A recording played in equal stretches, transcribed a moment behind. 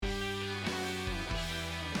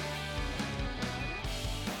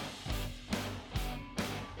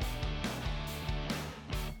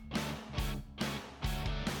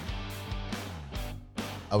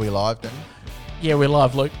Are we live, Danny? Yeah, we're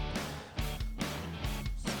live, Luke.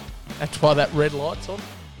 That's why that red light's on.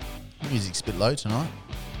 Music's a bit low tonight.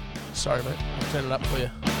 Sorry, mate. I'll turn it up for you.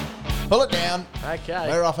 Pull it down. Okay.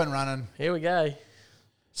 We're off and running. Here we go.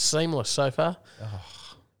 Seamless so far.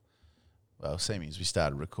 Well, seeing as we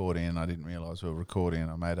started recording and I didn't realise we were recording,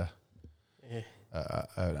 and I made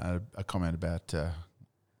a comment about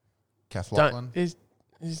Kath Lachlan. There's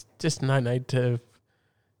just no need to...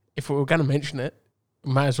 If we were going to mention it,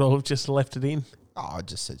 we may as well have just left it in. Oh, I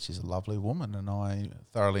just said she's a lovely woman and I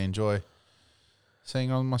thoroughly enjoy seeing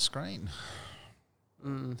her on my screen.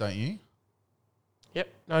 Don't you?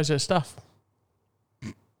 Yep, knows her stuff.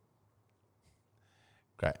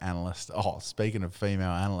 Great analyst. Oh, speaking of female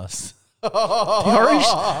analysts. The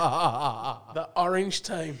orange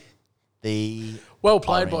team. Well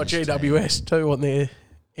played by orange GWS team. too on their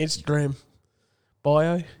Instagram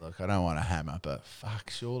bio. Look, I don't want to hammer, but fuck,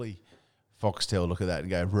 surely Foxtel look at that and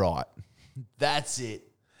go, right, that's it.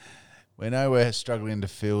 We know we're struggling to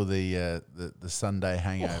fill the Sunday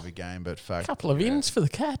hangover game, but fuck. A couple of ins for the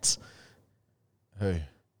Cats. Who?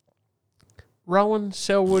 Rowan,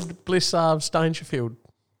 Selwood, Blissarves, Dangerfield.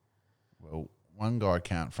 Well, one guy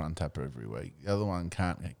can't front upper every week. The other one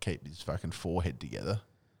can't keep his fucking forehead together.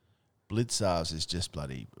 Blitzarves is just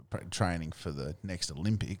bloody training for the next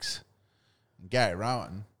Olympics. And Gary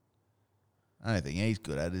Rowan, the only thing he's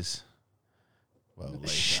good at is, well,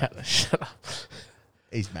 Shut up.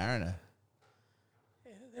 he's Mariner.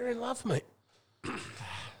 Yeah, they're in love, mate.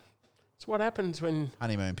 It's what happens when...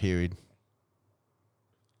 Honeymoon period.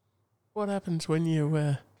 What happens when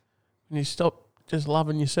you stop just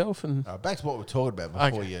loving yourself and... Back to what we were talking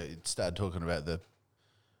about before you started talking about the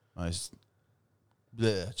most...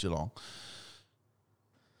 Geelong.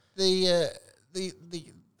 The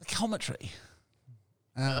commentary.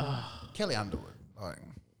 Kelly Underwood. Like,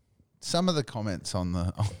 some of the comments on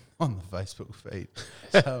the Facebook feed.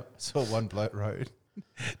 So, saw one bloke wrote,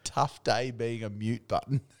 "Tough day being a mute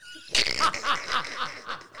button."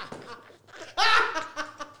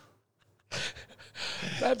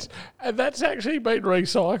 That's actually been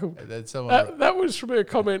recycled. And then someone That was from her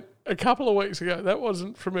comment a couple of weeks ago. That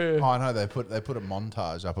wasn't from her. I know they put a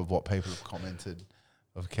montage up of what people have commented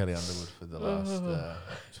of Kelly Underwood for the last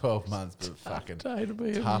 12 months. But fucking Day to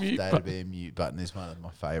be tough a mute day button. to be a mute button is one of my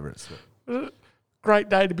favourites. Great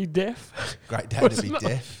day to be deaf. Great day to be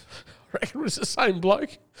Wasn't it? deaf. I reckon it was the same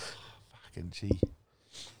bloke. Fucking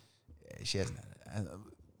she hasn't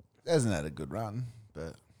had a good run,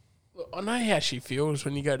 but Look, I know how she feels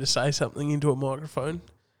when you go to say something into a microphone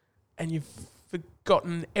and you've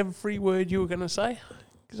forgotten every word you were going to say.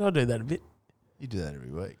 Because I do that a bit. you do that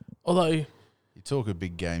every week. Although, You talk a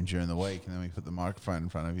big game during the week, and then we put the microphone in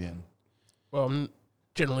front of you. And well, I'm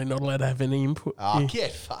generally not allowed to have any input. oh,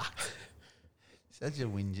 get fucked. Such a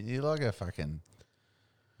whinge. You're like a fucking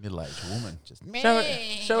middle-aged woman. Just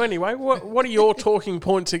So anyway, what are your talking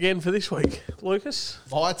points again for this week, Lucas?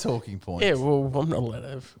 my talking points. Yeah, well, I'm not allowed to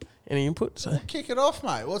have any input, so... Kick it off,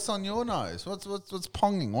 mate. What's on your nose? What's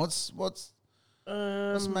ponging? What's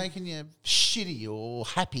making you shitty or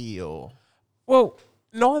happy or? Well,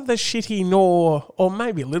 neither shitty or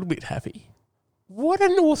maybe a little bit happy. What are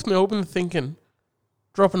North Melbourne thinking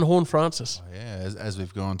dropping Horn Francis? Oh, yeah, as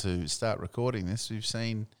we've gone to start recording this, we've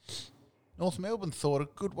seen North Melbourne thought a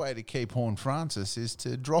good way to keep Horn Francis is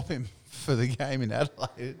to drop him for the game in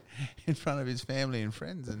Adelaide in front of his family and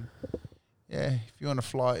friends. And yeah, if you want to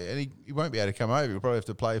fly, and he won't be able to come over. You'll probably have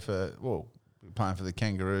to play playing for the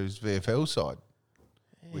Kangaroos VFL side,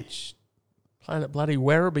 which Playing at bloody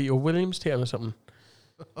Werribee or Williamstown or something.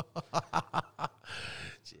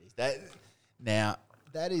 Jeez,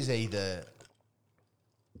 that is either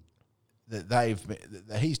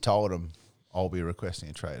that he's told them, I'll be requesting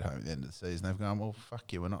a trade home at the end of the season. They've gone, well,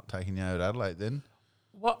 fuck you, we're not taking you out of Adelaide then.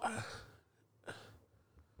 What?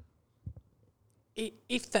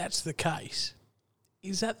 If that's the case,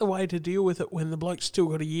 is that the way to deal with it when the bloke's still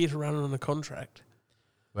got a year to run on a contract?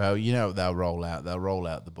 Well, you know what they'll roll out. They'll roll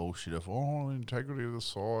out the bullshit of, integrity of the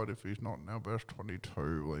side. If he's not in our best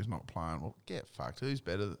 22, well, he's not playing. Well, get fucked. Who's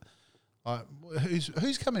better?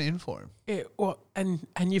 Who's coming in for him? Yeah, what? And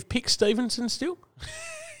you've picked Stevenson still?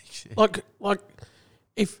 Like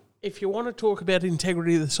if you want to talk about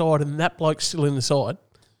integrity of the side and that bloke's still in the side,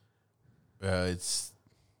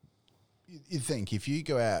 you think if you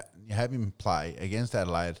go out and you have him play against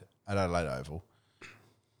Adelaide at Adelaide Oval,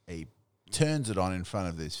 he turns it on in front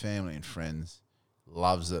of his family and friends,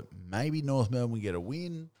 loves it. Maybe North Melbourne get a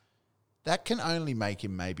win. That can only make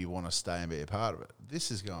him maybe want to stay and be a part of it.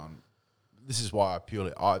 This is why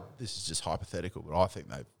this is just hypothetical, but I think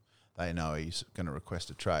they know he's going to request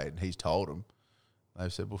a trade. He's told them.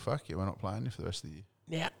 they've said, well, fuck you, we're not playing you for the rest of the year.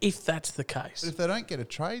 Now, if that's the But case, if they don't get a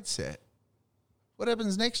trade set, what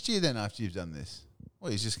happens next year then after you've done this?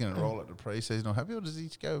 Well, he's just going to roll it to pre-season or happy, or does he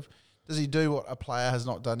go? Does he do what a player has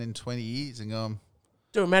not done in 20 years and go,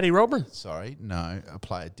 do a Matty Robin. sorry, no, a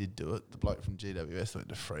player did do it. The bloke from GWS went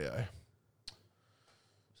to Freo. Was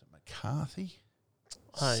it McCarthy?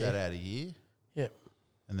 Oh, Sat out a year. Yep.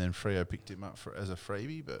 And then Freo picked him up as a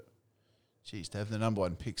freebie, but geez, to have the number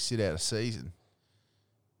one pick sit out a season,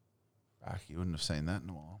 fuck, you wouldn't have seen that in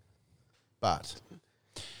a while. But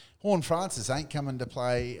Horn Francis ain't coming to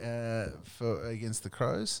play for against the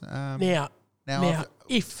Crows. Now,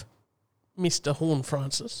 if Mr. Horn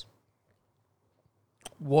Francis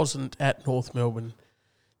wasn't at North Melbourne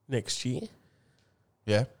next year,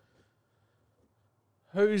 yeah,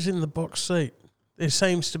 who's in the box seat? There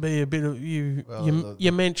seems to be a bit of Well,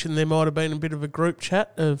 you mentioned there might have been a bit of a group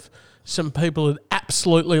chat of some people had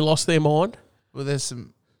absolutely lost their mind. well, there's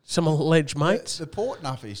some Alleged mates. The Port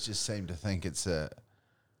Nuffies just seem to think it's a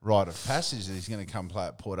rite of passage that he's going to come play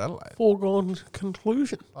at Port Adelaide. Foregone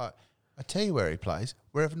conclusion. I tell you where he plays.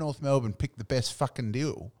 Wherever North Melbourne pick the best fucking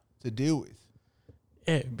deal to deal with.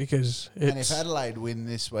 Yeah, because And if Adelaide win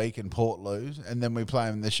this week and Port lose, and then we play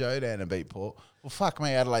them in the showdown and beat Port, well, fuck me,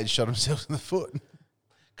 Adelaide shot themselves in the foot.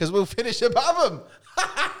 Because we'll finish above them.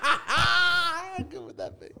 How good would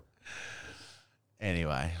that be?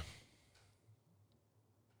 Anyway,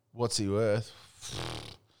 what's he worth? His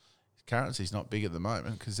currency's not big at the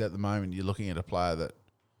moment, because at the moment you're looking at a player that,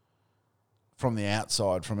 from the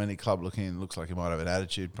outside, from any club looking in, looks like he might have an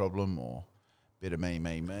attitude problem or a bit of me.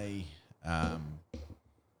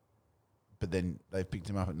 But then they've picked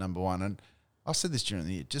him up at number one. And I said this during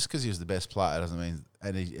the year, just because he was the best player doesn't mean,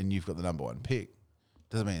 and you've got the number one pick,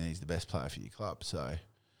 doesn't mean he's the best player for your club. So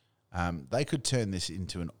they could turn this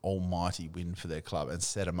into an almighty win for their club and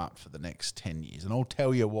set them up for the next 10 years. And I'll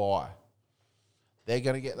tell you why. They've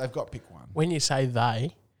got pick one. when you say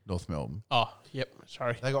they, North Melbourne. oh, yep,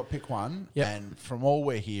 sorry. They got pick one, Yep. and from all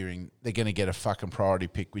we're hearing, they're going to get a fucking priority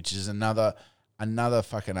pick, which is another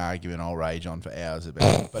fucking argument I'll rage on for hours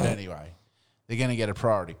about. But anyway, they're going to get a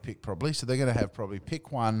priority pick probably, so they're going to have probably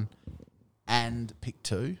pick one and pick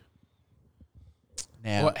two.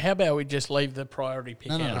 Now, Well, how about we just leave the priority pick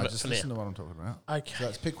no, out of it just for listen now? to what I'm talking about. Okay. So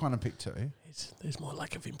that's pick one and pick two. There's my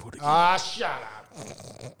lack of input again. Ah, shut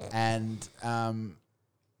up. And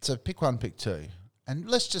so pick one, pick two. And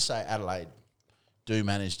let's just say Adelaide do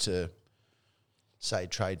manage to, say,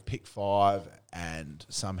 trade pick 5 and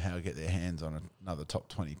somehow get their hands on another top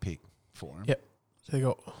 20 pick for him. Yep. So they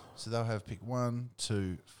got So they'll have pick 1,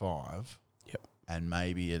 2, 5. Yep. And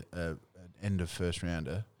maybe an end of first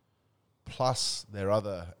rounder, plus their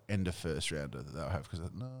other end of first rounder that they'll have. Because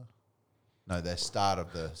no, their start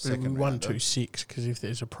of the second 1, rounder. 2, 6, because if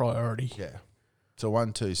there's a priority. Yeah. So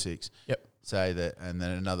 1, 2, 6. Yep. Say that, and then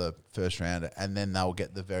another first rounder, and then they'll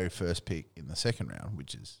get the very first pick in the second round,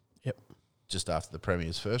 which is Yep. just after the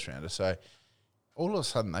Premier's first rounder. So all of a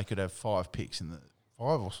sudden they could have 5 picks in the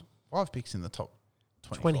five picks in the top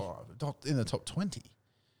 25, in the top 20.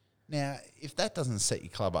 Now, if that doesn't set your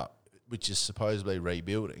club up, which is supposedly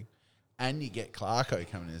rebuilding, and you get Clarko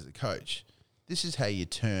coming in as the coach, this is how you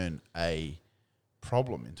turn a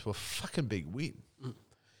problem into a fucking big win.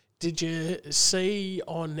 Did you see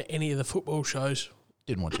on any of the football shows?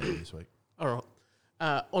 Didn't watch any this week. All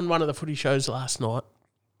right. On one of the footy shows last night,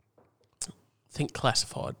 I think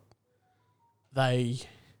Classified, there's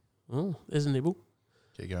a nibble.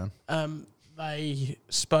 Keep going. They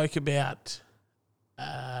spoke about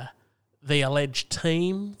the alleged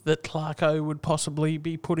team that Clarko would possibly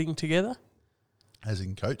be putting together, As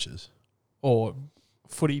in coaches. or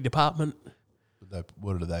footy department.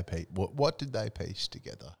 What did they piece? What did they piece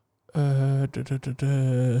together? Lee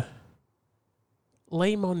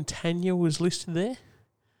Montagna was listed there.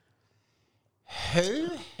 Who?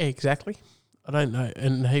 Exactly. I don't know.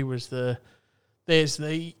 And he was there's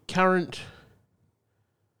the current,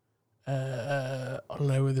 I don't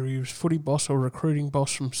know whether he was footy boss or recruiting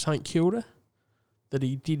boss from St Kilda, that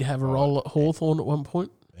he did have a role at Hawthorn at one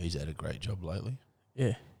point. He's had a great job lately.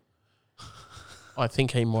 Yeah. I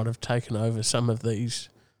think he might have taken over some of these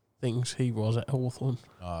things he was at Hawthorn.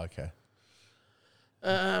 Oh, okay.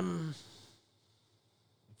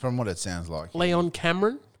 From what it sounds like. Leon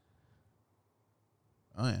Cameron,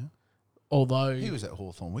 Oh, yeah. although He was at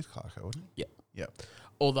Hawthorn with Clarko, wasn't he? Yep. Yep.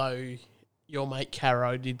 although your mate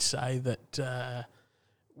Caro did say that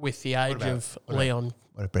with the age about- of what about- Leon,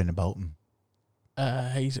 What about Brendan Bolton?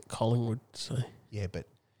 he's at Collingwood, so Yeah, but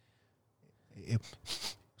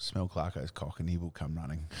smell Clarko's cock and he will come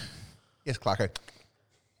running. Yes, Clarko.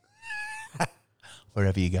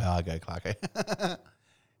 Wherever you go, I go, Clarko.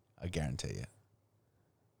 I guarantee you.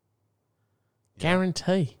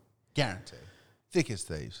 Guarantee. Guarantee. Thick as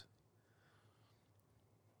thieves.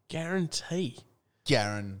 Guarantee.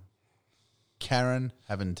 Karen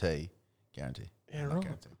having tea. Guarantee. Yeah, Not right.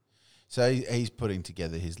 guarantee. So he's putting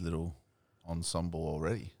together his little ensemble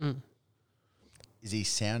already. Is he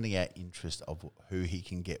sounding out interest of who he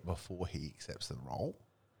can get before he accepts the role?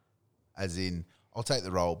 As in, I'll take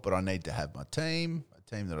the role, but I need to have my team, a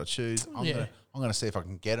team that I choose. I'm gonna see if I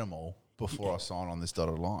can get them all before I sign on this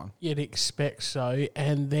dotted line. You'd expect so.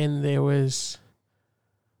 And then there was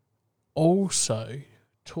also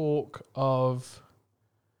talk of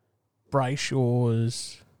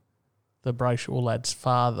the Brayshaw lad's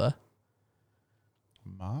father,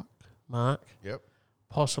 Mark, Yep.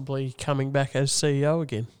 possibly coming back as CEO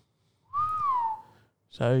again.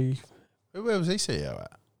 So, Where was he CEO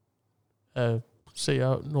at?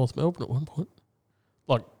 CEO at North Melbourne at one point,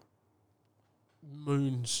 like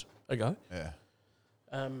moons ago. Yeah.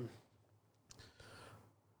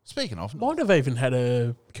 Speaking of Might have even had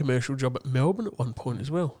a commercial job at Melbourne at one point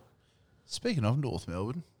as well. Speaking of North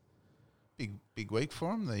Melbourne, big week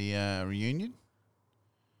for him. The reunion.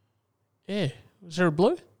 Yeah. Was there a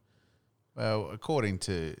blue? Well, according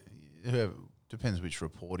to whoever, depends which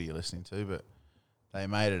reporter you're listening to, but they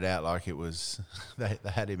made it out like it was. They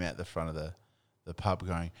had him out the front of the pub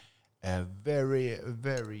going, a very,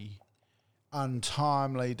 very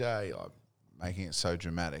untimely day, like making it so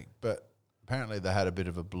dramatic. But apparently they had a bit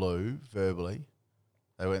of a blue verbally.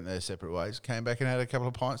 They went their separate ways, came back and had a couple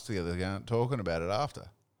of pints together, talking about it after.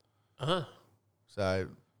 Uh-huh. So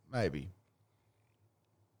maybe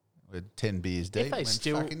we're 10 beers deep. If they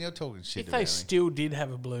still, fucking you're talking shit if about they me. still did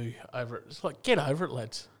have a blue over it, it's like, get over it,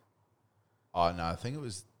 lads. Oh, no, I think it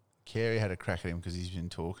was Carey had a crack at him because he's been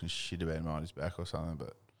talking shit about him on his back or something,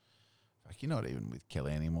 but fuck, you're not even with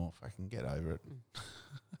Kelly anymore. Fucking get over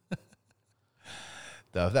it.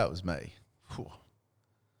 Though, if that was me, whew,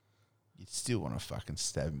 you'd still want to fucking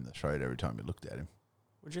stab him in the throat every time you looked at him.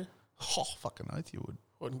 Would you? Oh, fucking oath you would.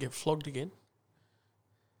 Wouldn't get flogged again.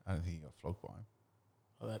 I don't think he got flogged by him.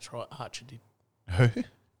 Oh, that's right. Archer did. Who?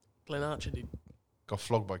 Glenn Archer did. Got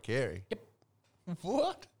flogged by Carey? Yep.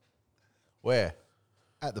 What? Where?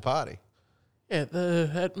 At the party? Yeah,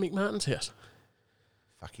 at Mick Martin's house.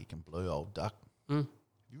 Fuck, he can blue, old duck. Mm.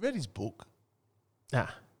 You read his book? Nah.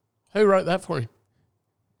 Who wrote that for him?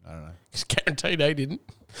 I don't know. It's guaranteed they didn't.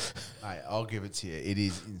 Mate, I'll give it to you. It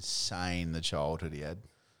is insane, the childhood he had.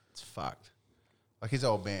 It's fucked. Like his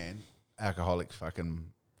old man, alcoholic fucking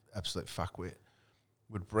absolute fuckwit,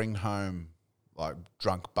 would bring home like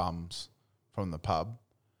drunk bums from the pub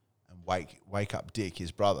and wake up Dick,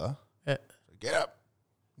 his brother. Yeah. Get up.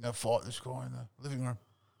 Go fight this guy in the living room.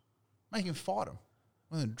 Make him fight him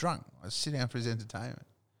when they're drunk. Like, sit down for his entertainment.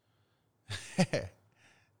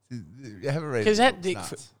 You haven't read Because it.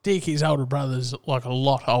 that Dick, his older brother's like a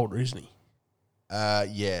lot older, isn't he?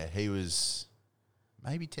 Yeah, he was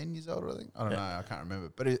maybe 10 years older, I think. I don't know, I can't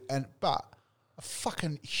remember. But a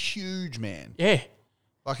fucking huge man. Yeah.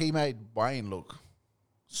 Like he made Wayne look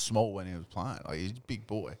small when he was playing. Like he's a big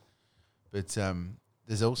boy. But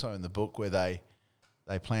there's also in the book where they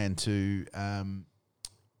plan to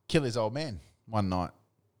kill his old man one night.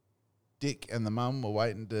 Dick and the mum were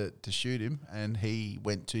waiting to shoot him, and he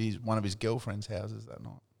went to one of his girlfriend's houses that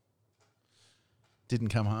night. Didn't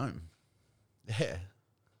come home. Yeah.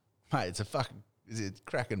 Mate, it's a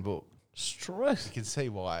cracking book. Stress. You can see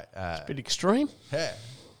why. It's a bit extreme. Yeah.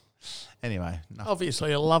 Anyway.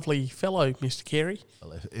 Obviously a lovely fellow, Mr. Carey.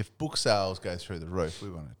 Well, if book sales go through the roof,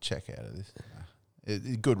 we want to check out of this.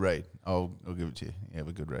 Good read. I'll give it to you. You have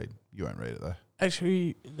a good read. You won't read it, though.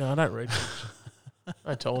 Actually, no, I don't read books.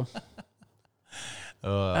 I told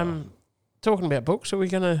him. Talking about books, are we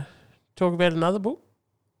going to talk about another book?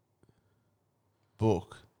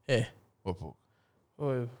 Book? Yeah. What book?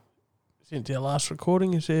 Well, since our last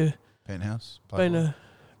recording, has there Penthouse?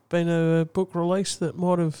 been a book release that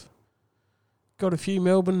might have got a few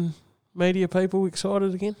Melbourne media people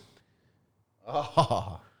excited again?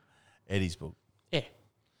 Oh, Eddie's book. Yeah.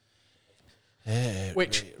 Yeah.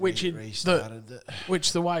 Which restarted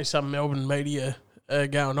the way some Melbourne media are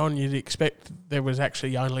going on, you'd expect there was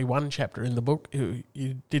actually only one chapter in the book. You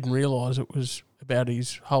didn't realise it was about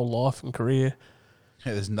his whole life and career.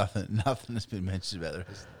 Yeah, there's nothing has been mentioned about the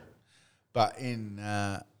rest. But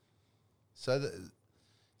so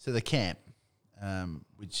the camp,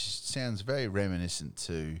 which sounds very reminiscent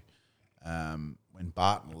to when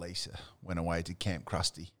Bart and Lisa went away to Camp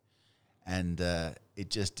Krusty, and it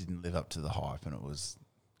just didn't live up to the hype, and it was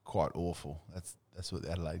quite awful. That's what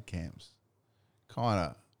the Adelaide camps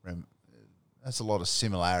kind of. That's a lot of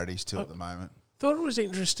similarities to at the moment. thought it was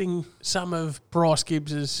interesting. Some of Bryce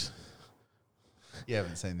Gibbs's. You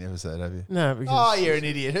haven't seen the episode, have you? No, because Oh, you're an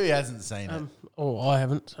idiot. Who hasn't seen it? I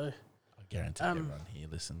haven't. So, I guarantee everyone here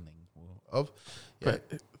listening will. Of. Yeah.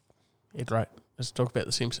 but yeah, great. Let's talk about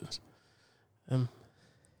The Simpsons.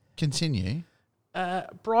 Continue.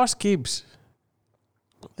 Bryce Gibbs.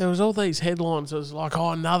 There was all these headlines. It was like,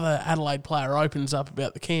 another Adelaide player opens up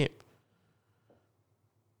about the camp.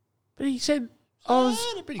 But he said, I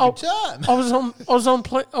had a pretty good time.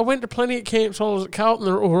 I went to plenty of camps while I was at Carlton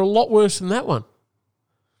that were a lot worse than that one.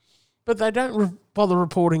 But they don't bother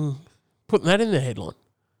putting that in the headline.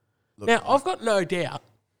 Look, now, I've got no doubt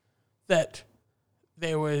that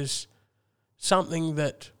there was something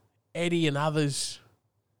that Eddie and others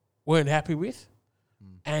weren't happy with,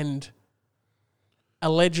 and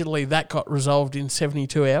allegedly that got resolved in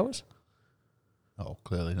 72 hours. Oh,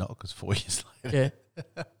 clearly not, because 4 years later.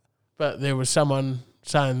 Yeah. But there was someone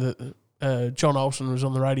saying that John Olsen was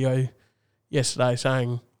on the radio yesterday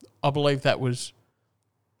saying, I believe that was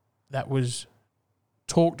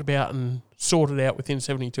talked about and sorted out within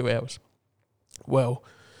 72 hours. Well,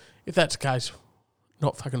 if that's the case,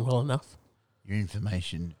 not fucking well enough. Your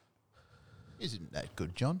information isn't that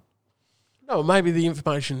good, John. No, maybe the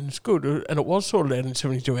information is good and it was sorted out in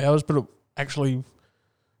 72 hours, but it actually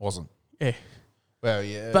wasn't. Yeah. Well,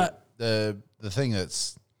 yeah. But the thing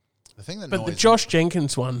that but the Josh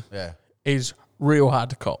Jenkins one is real hard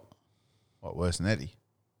to cop. What, worse than Eddie?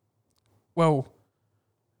 Well,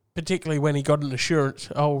 particularly when he got an assurance,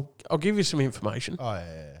 I'll give you some information. Oh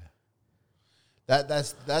yeah.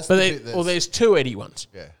 That's but there's two Eddie ones.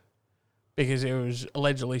 Yeah. Because there was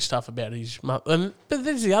allegedly stuff about his mother. But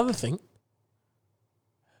there's the other thing.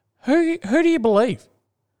 Who do you believe?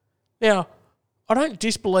 Now, I don't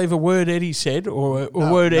disbelieve a word Eddie said or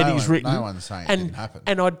a word Eddie's written. No one's saying it didn't happen.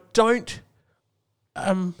 And I don't.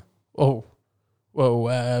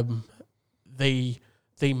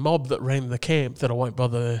 The mob that ran the camp that I won't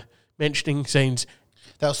bother mentioning seems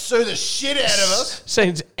they'll sue the shit out of us.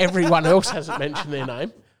 Seems everyone else hasn't mentioned their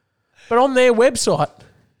name, but on their website,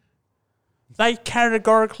 they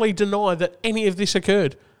categorically deny that any of this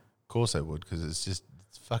occurred. Of course they would, because it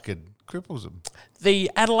fucking cripples them.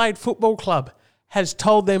 The Adelaide Football Club has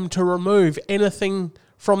told them to remove anything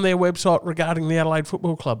from their website regarding the Adelaide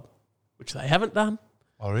Football Club, which they haven't done.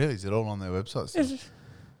 Oh, really? Is it all on their website still?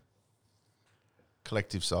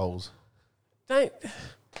 Collective Souls.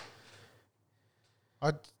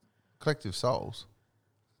 Collective Souls?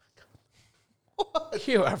 What?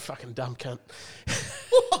 You are a fucking dumb cunt.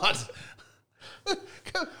 What?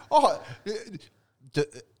 Oh,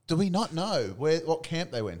 do we not know what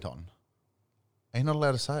camp they went on? Are you not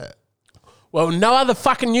allowed to say it? Well, no other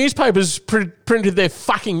fucking newspapers printed their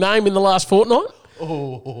fucking name in the last fortnight.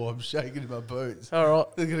 Oh, I'm shaking in my boots. All right.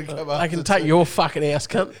 They're going to come I can take your fucking ass,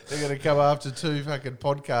 cunt. They're going to come after two fucking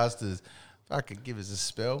podcasters. Fucking give us a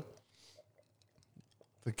spell.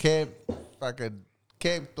 The Camp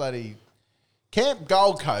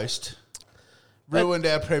Gold Coast ruined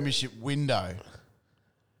our premiership window.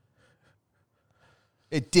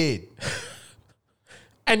 It did.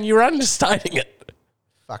 And you're understating it.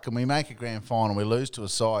 Fucking, we make a grand final, we lose to a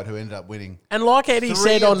side who ended up winning. And like Eddie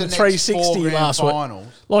said on 360 last week,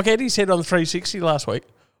 like Eddie said on 360 last week,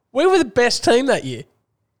 we were the best team that year.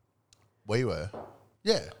 We were,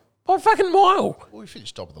 yeah. By a fucking mile. Well, we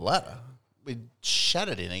finished top of the ladder. We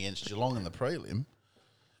shattered in against Geelong in the prelim.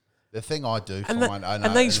 The thing I do find, I know,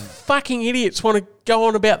 and these fucking idiots want to go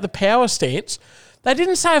on about the power stance. They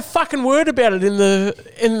didn't say a fucking word about it in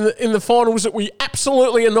the finals that we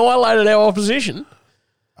absolutely annihilated our opposition.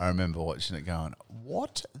 I remember watching it going,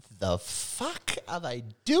 what the fuck are they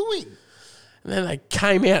doing? And then they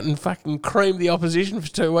came out and fucking creamed the opposition for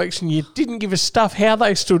 2 weeks and you didn't give a stuff how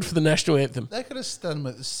they stood for the national anthem. They could have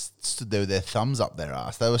stood there with their thumbs up their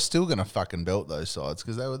ass. They were still going to fucking belt those sides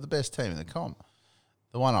because they were the best team in the comp.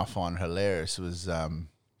 The one I find hilarious was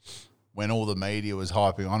when all the media was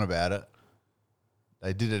hyping on about it.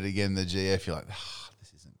 They did it again in the GF. You're like,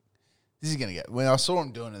 this is going to go. When I saw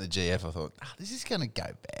them doing it in the GF, I thought, this is going to go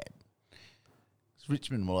bad.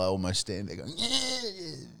 Richmond will almost stand there going,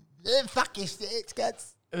 yeah, fuck your stats,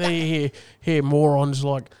 guts. And then you hear morons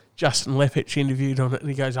like Justin Lepich interviewed on it and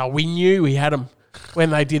he goes, we knew we had them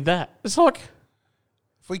when they did that. It's like,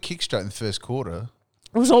 if we kick straight in the first quarter,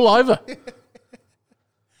 it was all over.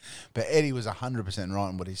 But Eddie was 100% right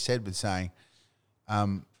in what he said with saying,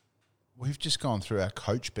 we've just gone through our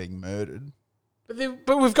coach being murdered.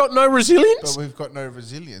 But we've got no resilience? But we've got no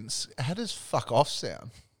resilience. How does fuck off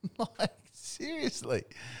sound? Like, seriously.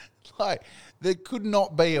 Like, there could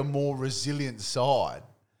not be a more resilient side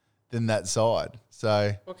than that side. So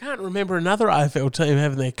I can't remember another AFL team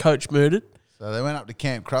having their coach murdered. they went up to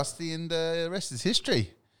Camp Krusty, and the rest is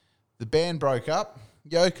history. The band broke up.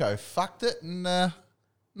 Yoko fucked it, and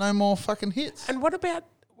no more fucking hits. And what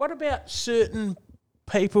about certain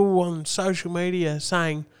people on social media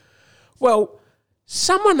saying, well,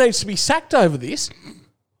 someone needs to be sacked over this?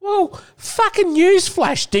 Well, fucking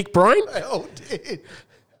newsflash, dick brain. They all did.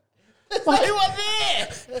 They were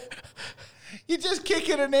there. You're just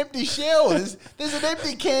kicking an empty shell. There's an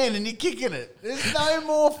empty can and you're kicking it. There's no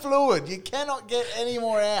more fluid. You cannot get any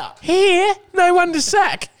more out. Here, no one to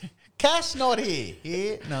sack. Cash not here.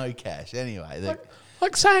 Here, no cash. Anyway.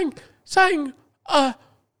 Like saying, the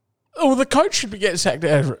coach should be getting sacked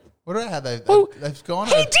over it. What about how they've gone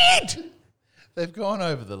He over, did! They've gone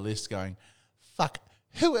over the list going, fuck,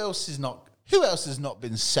 who else has not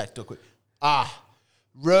been sacked or quit?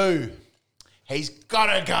 Roo. He's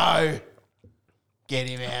gotta go. Get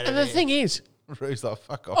him out of And there. the thing is, Roo's like,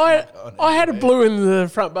 fuck off. I had a blue in the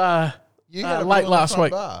front bar You had a late blue in the last front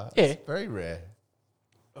week. bar? Yeah. It's very rare.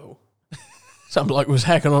 Some bloke was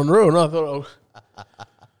hacking on Roo, and I thought I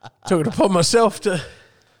took it upon myself to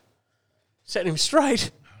set him straight.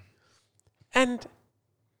 And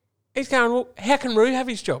he's going, well, how can Roo have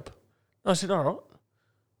his job? And I said, all right.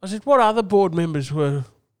 I said, what other board members were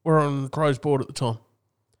on the Crows board at the time?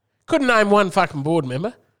 Couldn't name one fucking board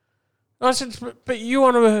member. And I said, but you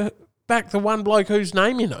want to back the one bloke whose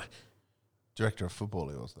name you know? Director of football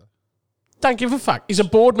he was, though. Don't give a fuck. He's a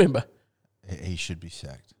board member. He should be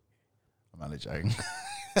sacked. I'm only joking.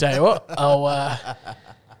 Tell you what, I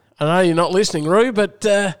know you're not listening, Roo, but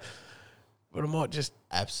I might just.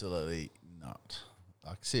 Absolutely not.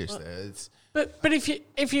 Like, seriously. But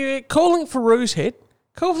if you're calling for Roo's head,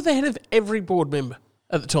 call for the head of every board member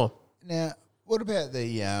at the time. Now, what about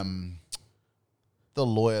the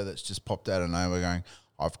lawyer that's just popped out of nowhere going,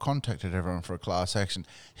 I've contacted everyone for a class action.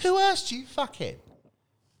 Who asked you, fuckhead?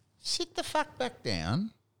 Sit the fuck back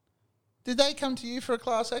down. Did they come to you for a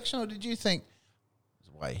class action, or did you think,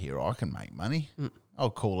 there's a way here I can make money?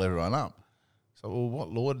 I'll call everyone up. So, well,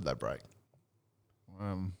 what law did they break? What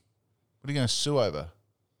are you going to sue over?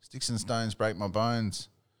 Sticks and stones break my bones,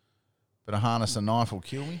 but a harness and knife will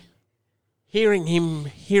kill me?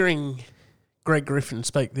 Hearing Greg Griffin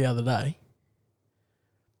speak the other day,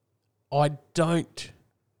 I'm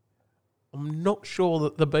not sure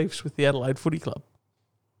that the beef's with the Adelaide Footy Club.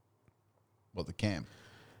 What, the camp?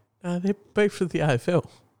 No, they're beefs with the AFL.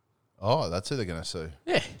 Oh, that's who they're going to sue.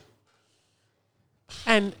 Yeah.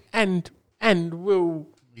 And we'll...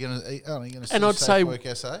 You're going to sue And I'd say-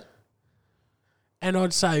 SafeWork SA? And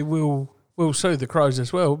I'd say we'll sue the Crows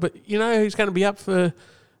as well. But you know who's going to be up for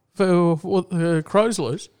what the Crows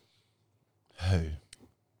lose? Who?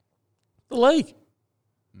 The league.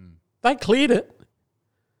 They cleared it.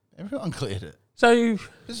 Everyone cleared it. So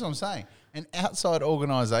This is what I'm saying. An outside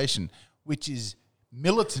organisation which is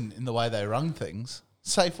militant in the way they run things,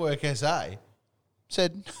 SafeWork SA,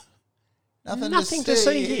 said nothing to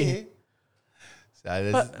see here.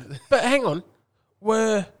 So but hang on.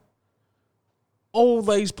 Were all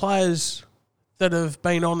these players that have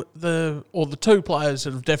been on the two players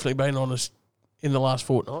that have definitely been honest in the last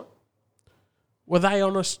fortnight, were they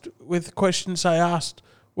honest with questions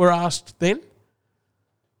were asked then?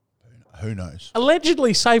 who knows?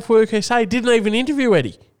 Allegedly, SafeWork SA didn't even interview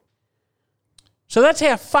Eddie. So that's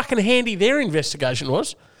how fucking handy their investigation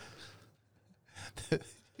was.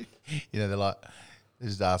 They're like, they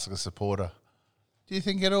just ask a supporter, do you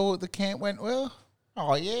think the camp went well?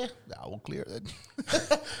 Oh, yeah. No, we'll clear it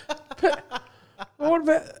then. What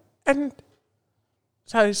about... And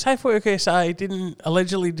so SafeWork SA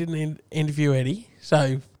allegedly didn't interview Eddie.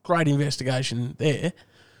 So great investigation there.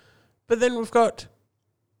 But then we've got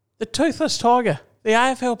the Toothless Tiger, the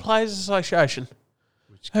AFL Players Association,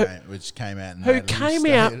 Which came out and who came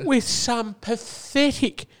out with some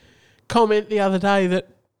pathetic comment the other day that,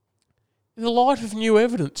 in the light of new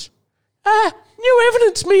evidence, new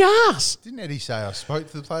evidence, me ass. Didn't Eddie say I spoke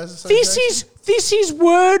to the Players Association? This is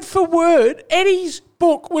word for word. Eddie's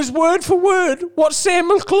book was word for word what Sam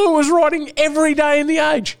McClure was writing every day in the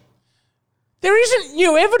Age. There isn't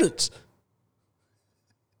new evidence.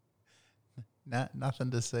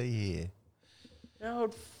 Nothing to see here.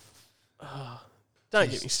 Don't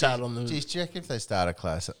get me started on the... Geez, do you reckon if they start a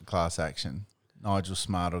class action, Nigel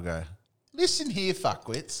Smart will go, listen here,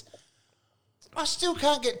 fuckwits, I still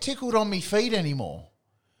can't get tickled on me feet anymore.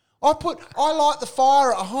 I light the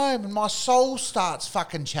fire at home and my soul starts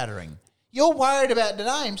fucking chattering. You're worried about the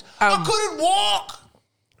names. I couldn't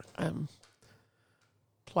walk.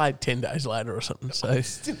 Played 10 days later or something. So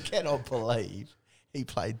Still cannot believe He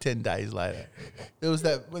played 10 days later. There was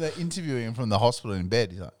that when they interviewing him from the hospital in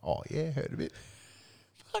bed. He's like, "Oh yeah, heard of it."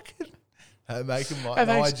 Fucking don't make him like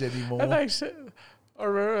Nige anymore. And I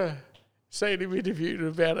remember seeing him interviewed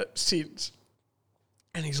about it since,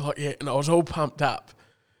 and he's like, "Yeah," and I was all pumped up,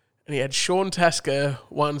 and he had Sean Tasker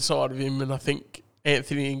one side of him, and I think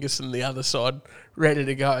Anthony Ingerson the other side, ready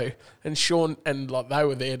to go. And Sean and like they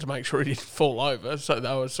were there to make sure he didn't fall over, so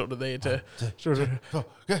they were sort of there to sort of.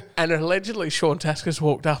 And allegedly, Sean Tasker's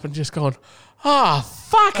walked up and just gone,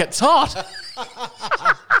 fuck, it's hot."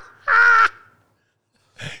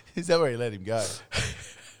 Is that where you let him go?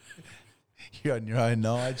 You're on your own,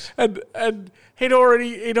 Nige. And he'd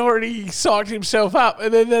already psyched himself up,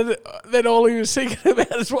 and then all he was thinking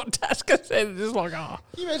about is what Tasker said. It's just like, Can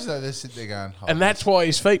you imagine though they're sitting there going, and that's why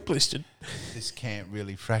his feet blistered. This camp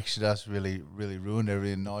really fractured us, really ruined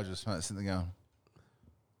everything. Nige was sitting there going,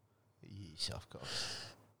 yourself, guys.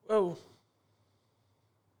 Well,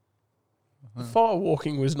 the fire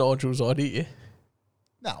walking was Nigel's idea.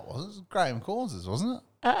 No, it wasn't. It was Graham Corns's, wasn't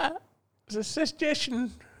it? It's a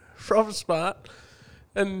suggestion from Smart,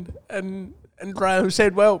 and Graham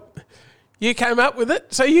said, "Well, you came up with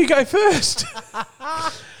it, so you go first."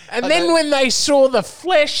 And then when they saw the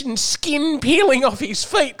flesh and skin peeling off his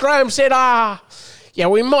feet, Graham said, "Yeah,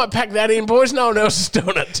 we might pack that in, boys. No one else is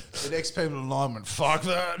doing it." The next people in line went, "Fuck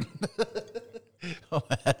that." I'm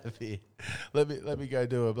out of here. Let me go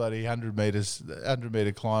do a bloody 100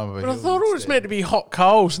 metre climb. But I thought it was meant to be hot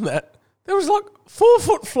coals and that. There was like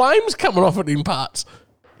 4-foot flames coming off it in parts.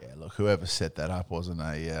 Yeah, look, whoever set that up wasn't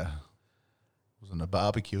a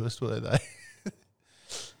barbecuist, were they?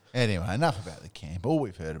 Anyway, enough about the camp. All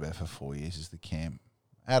we've heard about for 4 years is the camp.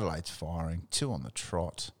 Adelaide's firing, 2 on the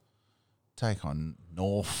trot. Take on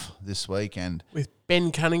North this week, and with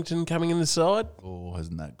Ben Cunnington coming in the side. Oh,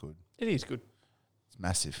 isn't that good? It is good. It's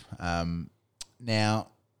massive.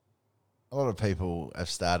 Now, a lot of people have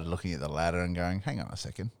started looking at the ladder and going, hang on a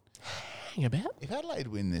second. Hang about. If Adelaide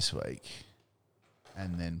win this week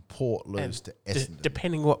and then Port lose to Essendon.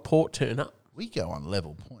 Depending what Port turn up. We go on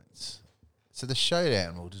level points. So the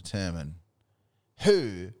showdown will determine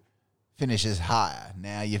who finishes higher.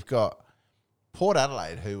 Now, you've got Port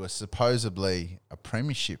Adelaide, who were supposedly a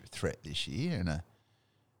premiership threat this year and are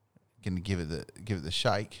going to give it the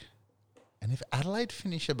shake. And if Adelaide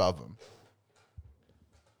finish above them,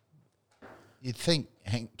 you'd think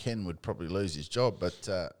Hank Ken would probably lose his job, but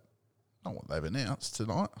not what they've announced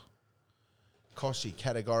tonight. Koshy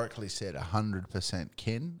categorically said 100%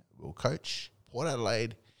 Ken will coach Port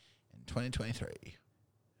Adelaide in 2023.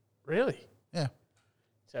 Really? Yeah.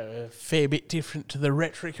 So a fair bit different to the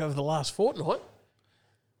rhetoric of the last fortnight.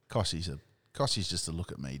 Koshy's just a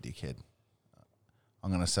look at me, dickhead.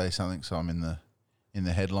 I'm going to say something, so I'm in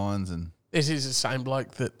the headlines, and this is the same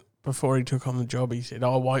bloke that before he took on the job, he said,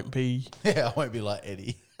 "I won't be." Yeah, I won't be like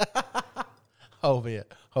Eddie. I'll be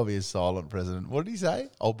a silent president. What did he say?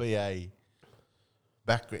 I'll be in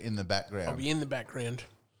the background. I'll be in the background.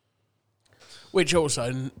 Which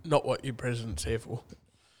also not what your president's here for.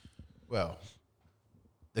 Well,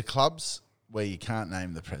 the clubs where you can't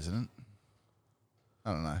name the president,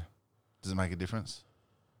 I don't know. Does it make a difference?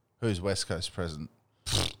 Who's West Coast president?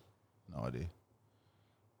 No idea.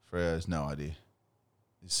 Freo's no idea.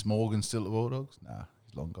 Is Smorgan still at the Bulldogs? Nah,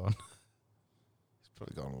 he's long gone. He's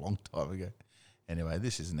probably gone a long time ago. Anyway,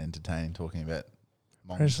 this isn't entertaining talking about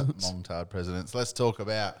Mongtard presidents. Let's talk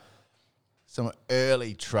about some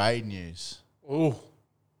early trade news. Oh.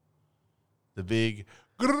 The big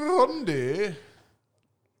Grande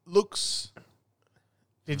looks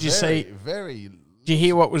Did you see? Very. Did you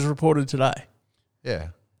hear what was reported today? Yeah.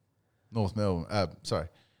 North Melbourne,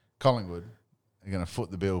 Collingwood are going to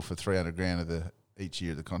foot the bill for $300,000 each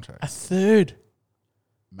year of the contract. A third.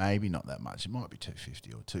 Maybe not that much. It might be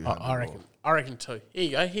 250 or 200. I reckon 2. Here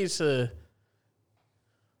you go. Here's a.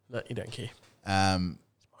 No, you don't care. My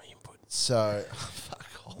input. So, fuck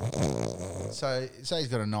off. So he's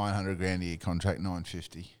got a $900,000 a year contract,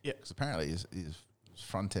 $950. Yeah. Because apparently he's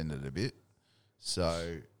front ended a bit.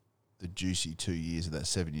 So the juicy 2 years of that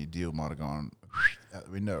 7-year deal might have gone out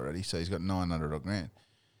the window already. So he's got $900,000.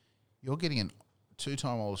 You're getting a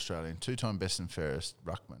 2-time All-Australian, 2-time best and fairest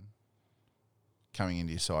ruckman coming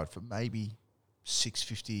into your side for maybe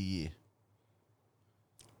 $650 a year.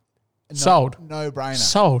 Sold. No brainer.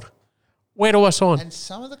 Sold. Where do I sign? And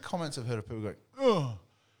some of the comments I've heard of people going, oh,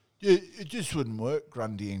 yeah, it just wouldn't work,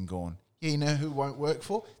 Grundy and Gorn. Yeah, you know who won't work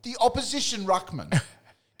for? The opposition ruckman.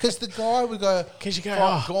 Because the guy would go,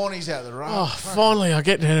 Gorney's out of the run. Oh, finally I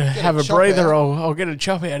get to have a breather. I'll get a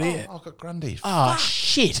chop out here. I've got Grundy. Oh,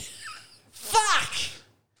 shit. Fuck.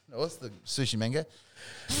 No, what's the sushi manga?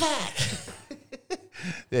 Fuck.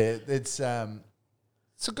 Yeah, it's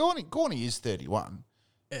so Gorney is 31.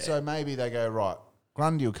 So maybe they go, right,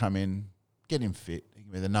 Grundy will come in, get him fit. He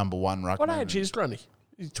can be the number one ruckman. What age is Grundy?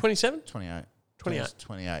 He's 27? 28. 28.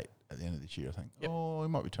 28 at the end of this year, I think. Yep. Oh, he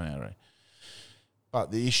might be 28 already.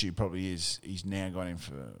 But the issue probably is he's now got him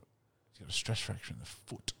he's got a stress fracture in the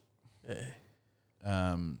foot.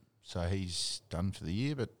 Yeah. So he's done for the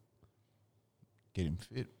year, but get him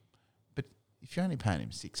fit. But if you're only paying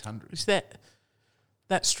him 600, Is that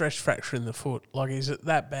stress fracture in the foot, like, is it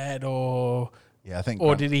that bad, or yeah, I think.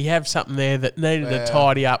 or did he have something there that needed to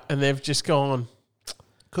tidy up and they've just gone?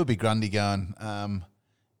 Could be Grundy going,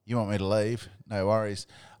 you want me to leave? No worries.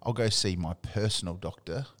 I'll go see my personal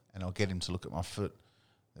doctor and I'll get him to look at my foot.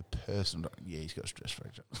 The personal doctor, yeah, he's got a stress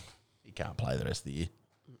fracture. He can't play the rest of the year.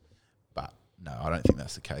 But no, I don't think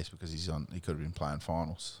that's the case because he could have been playing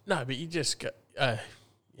finals. No, but you just go, yeah.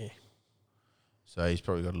 So he's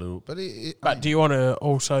probably got a little. But Do you want to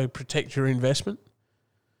also protect your investment?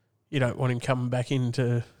 You don't want him coming back in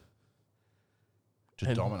to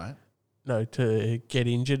dominate. No, to get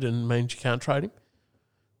injured and means you can't trade him.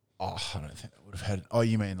 Oh, I don't think that would have had. Oh,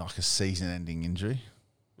 you mean like a season-ending injury?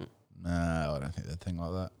 No, I don't think they'd think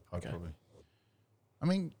like that. I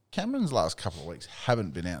mean, Cameron's last couple of weeks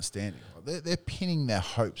haven't been outstanding. They're pinning their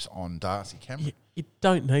hopes on Darcy Cameron. You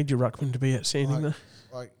don't need your ruckman to be outstanding, though.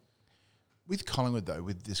 Like with Collingwood though,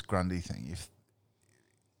 with this Grundy thing,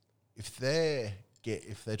 if they're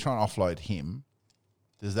trying to offload him,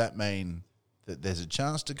 does that mean that there's a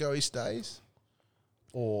chance to go he stays,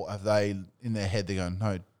 or have they in their head they're going,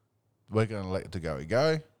 no, we're going to let De Goey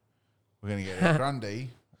go, we're going to get Grundy,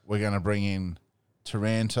 we're going to bring in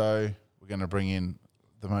Taranto, we're going to bring in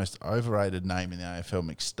the most overrated name in the AFL,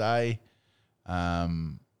 McStay.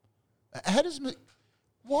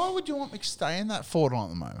 Why would you want McStay in that forward line at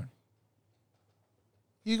the moment?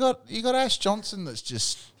 You got Ash Johnson that's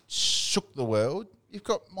just shook the world. You've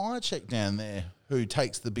got Myercheck down there who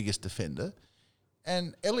takes the biggest defender,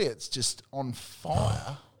 and Elliott's just on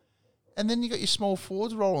fire. And then you got your small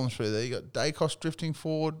forwards rolling through there. You got Dacos drifting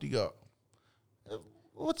forward. You got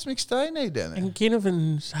what's McStay need down there? And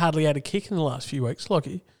Ginnivan's hardly had a kick in the last few weeks,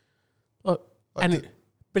 but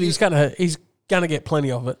he's gonna get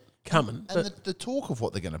plenty of it coming. And the talk of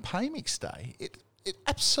what they're going to pay McStay, it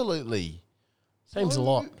absolutely seems a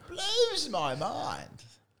lot. Blows my mind.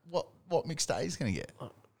 What McStay's going to get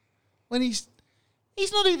when he's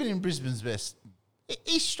not even in Brisbane's best.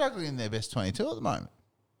 He's struggling in their best 22 at the moment.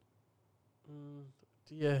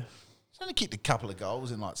 Yeah, he's only kicked a couple of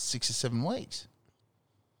goals in like 6 or 7 weeks.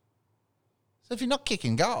 So if you're not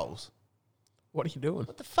kicking goals, what are you doing?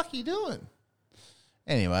 What the fuck are you doing?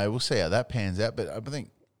 Anyway, we'll see how that pans out. But I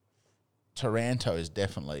think Taranto is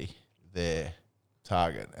definitely their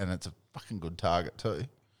target, and it's a fucking good target too.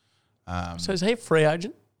 So is he a free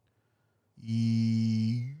agent?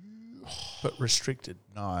 But restricted.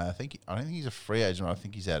 No, I don't think he's a free agent. I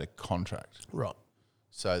think he's out of contract. Right.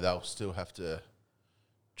 So they'll still have to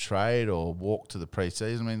trade or walk to the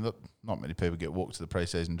preseason. I mean, look, not many people get walked to the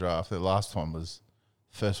preseason draft. The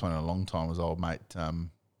first one in a long time was old mate from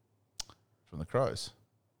the Crows.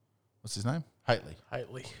 What's his name? Hately.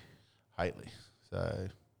 So can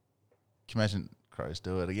you imagine Crows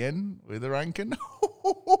do it again with a Rankin?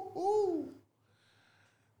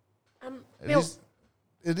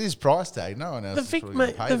 It is price tag. No one else is probably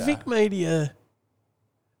going to pay that. Vic media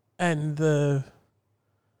and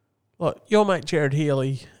your mate Jared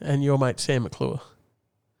Healy and your mate Sam McClure.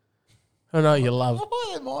 I know you love.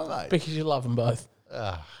 Why am I, mate? Because you love them both.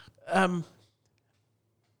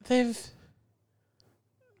 They've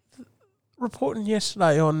reporting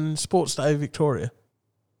yesterday on Sports Day Victoria.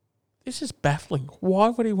 This is baffling. Why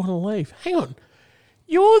would he want to leave? Hang on.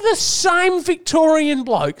 You're the same Victorian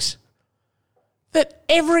blokes that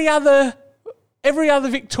every other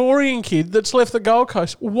Victorian kid that's left the Gold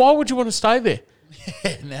Coast. Why would you want to stay there?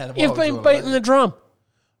 You've been beating the drum.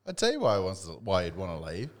 I tell you why he'd want to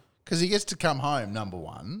leave. Because he gets to come home, number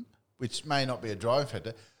one, which may not be a driving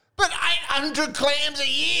factor, but 800 clams a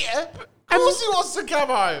year. Of course he wants to come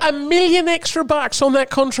home. $1 million extra bucks on that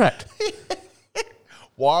contract.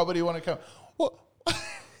 Why would he want to come? What?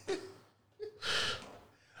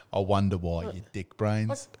 I wonder why, you dick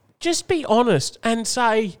brains. Just be honest and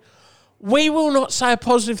say, we will not say a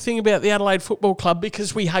positive thing about the Adelaide Football Club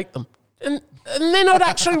because we hate them. And then I'd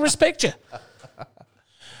actually respect you.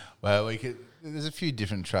 Well, there's a few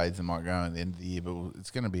different trades that might go on at the end of the year, but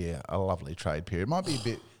it's going to be a lovely trade period. It might be a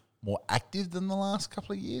bit more active than the last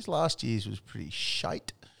couple of years. Last year's was pretty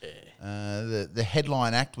shite. The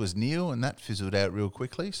headline act was Neil, and that fizzled out real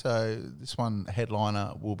quickly. So this one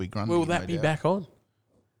headliner will be Grundy. Will that be back on?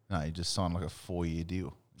 No, he just signed like a 4-year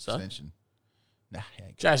deal So? extension. Nah, he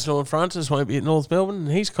ain't Jason Horne-Francis won't be at North Melbourne,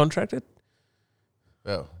 and he's contracted.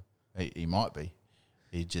 well, he might be.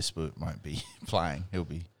 He just won't be playing. He'll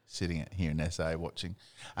be sitting here in SA watching.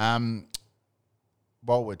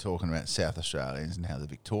 While we're talking about South Australians and how the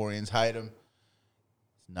Victorians hate them,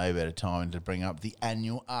 there's no better time to bring up the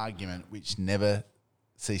annual argument, which never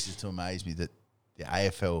ceases to amaze me, that the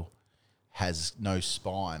AFL has no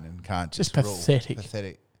spine and can't just It's rule. pathetic.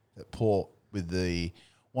 Pathetic. That Port with the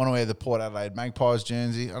want to wear the Port Adelaide Magpies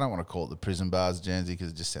jersey. I don't want to call it the Prison Bars jersey because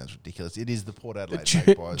it just sounds ridiculous. It is the Port Adelaide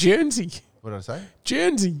Magpies. Guernsey. What did I say?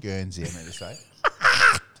 Guernsey. Guernsey, I meant to say.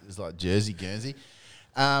 It's like Jersey, Guernsey.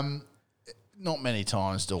 Not many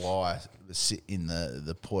times do I sit in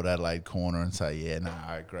the Port Adelaide corner and say, yeah, no,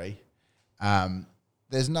 I agree.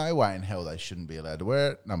 There's no way in hell they shouldn't be allowed to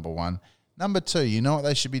wear it, number one. Number two, you know what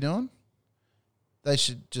they should be doing? They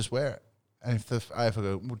should just wear it. And if the AFL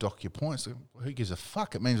go, we'll dock your points, who gives a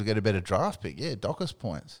fuck? It means we'll get a better draft pick. Yeah, dock us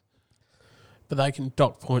points. But they can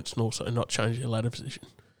dock points and also not change their ladder position.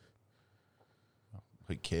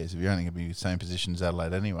 Who cares? If you're only going to be in the same position as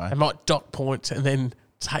Adelaide anyway. They might dock points and then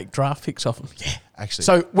take draft picks off them. Yeah. Actually,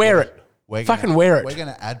 So wear it. Fucking wear it. We're going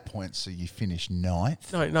to add points so you finish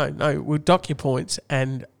 9th. No. We'll dock your points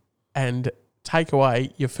and take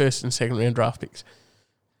away your first and second round draft picks.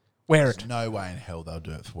 Wear it. There's no way in hell they'll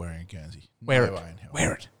do it for wearing a Guernsey. Wear no it. way in hell.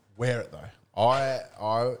 Wear it. Wear it though.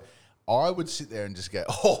 I would sit there and just go,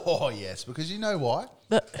 oh yes, because you know why?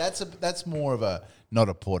 That's more of a not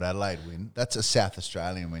a Port Adelaide win. That's a South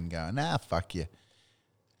Australian win. Going, nah, fuck you.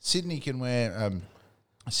 Sydney can wear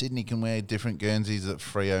different Guernseys that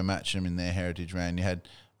Freo match them in their heritage round. You had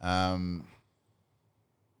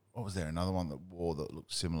what was there? Another one that wore that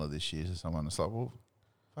looked similar this year to someone. It's like, well,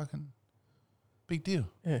 fucking big deal.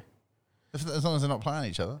 Yeah. As long as they're not playing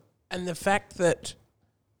each other. And the fact that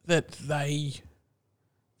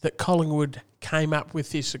Collingwood came up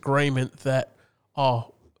with this agreement that,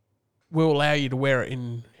 we'll allow you to wear it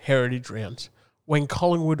in heritage rounds, when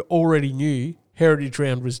Collingwood already knew heritage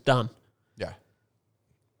round was done. Yeah.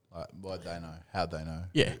 Why'd they know? How'd they know?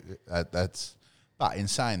 Yeah. But in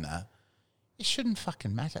saying that, it shouldn't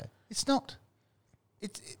fucking matter. It's not.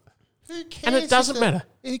 Who cares? And it doesn't matter.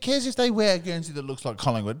 Who cares if they wear a Guernsey that looks like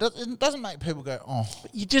Collingwood? It doesn't make people go, oh.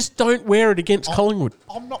 You just don't wear it against Collingwood.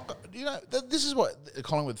 I'm not, this is what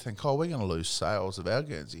Collingwood think, we're going to lose sales of our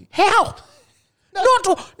Guernsey. How?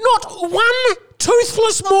 Not one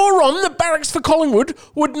toothless moron that barracks for Collingwood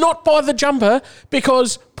would not buy the jumper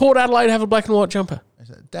because Port Adelaide have a black and white jumper.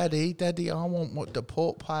 Daddy, I want what the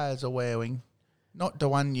Port players are wearing, not the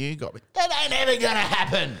one you got. That ain't ever going to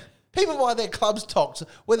happen. People buy their club's tops,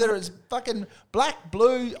 whether it's fucking black, blue,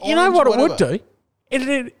 orange, You know what whatever. it would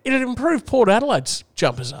do? It'd improve Port Adelaide's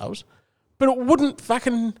jumper sales, but it wouldn't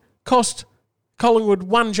fucking cost Collingwood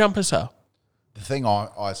one jumper sale. The thing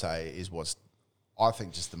I say is what's, I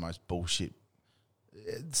think, just the most bullshit.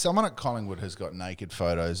 Someone at Collingwood has got naked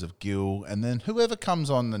photos of Gill, and then whoever comes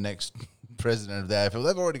on the next president of the AFL,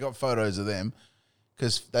 they've already got photos of them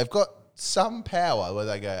because they've got some power where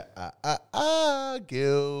they go,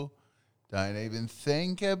 Gill, don't even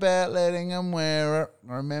think about letting them wear it.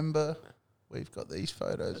 Remember, we've got these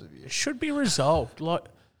photos of you. It should be resolved.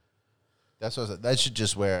 That's what I said. They should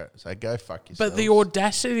just wear it. So go fuck yourselves. But the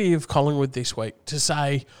audacity of Collingwood this week to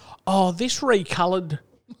say, this recoloured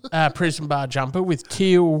prison bar jumper with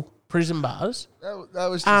teal prison bars, that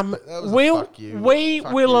was just, that was we fuck you.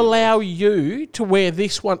 will allow you to wear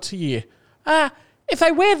this once a year. If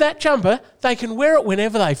they wear that jumper, they can wear it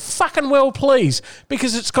whenever they fucking well please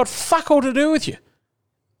because it's got fuck all to do with you.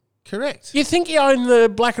 Correct. You think you own the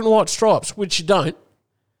black and white stripes, which you don't.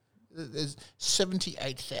 There's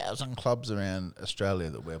 78,000 clubs around Australia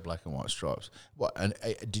that wear black and white stripes. What? And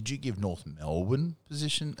did you give North Melbourne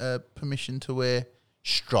permission to wear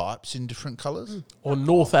stripes in different colours? Or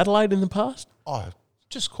North Adelaide in the past? Oh,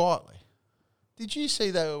 just quietly. Did you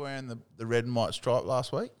see they were wearing the red and white stripe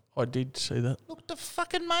last week? I did see that. Looked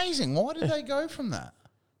fucking amazing. Why did they go from that?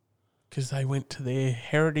 Because they went to their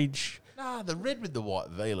heritage. Nah, the red with the white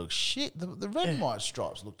V looks shit. The red and white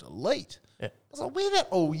stripes looked elite. Yeah. I was like, wear that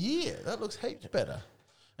all year. That looks heaps better.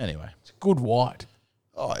 Anyway. It's good white.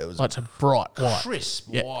 Oh, it was It's a bright white. crisp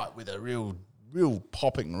white with a real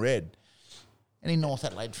popping red. Any North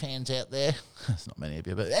Adelaide fans out there? There's not many of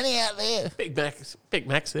you, but any out there? Big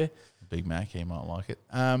Mac's there. Big Mac, he might like it.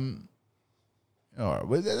 All right.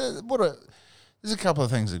 Well, there's a couple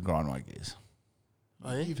of things that grind my gears.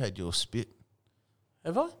 Oh, yeah? You've had your spit.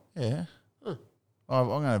 Have I? Yeah. Huh. I'm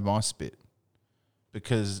going to have my spit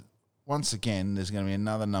because once again, there's going to be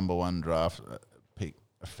another number one draft pick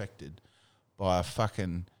affected by a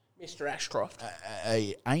fucking Mr. Ashcroft.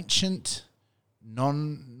 a ancient,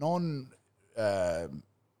 non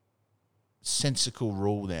sensical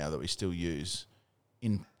rule now that we still use.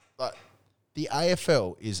 In like the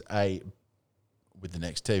AFL is with the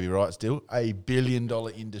next TV rights deal, $1 billion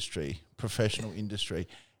industry, professional industry,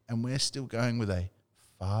 and we're still going with a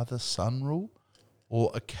father-son rule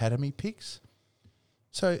or academy picks.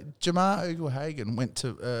 So Jamar Ugle-Hagan went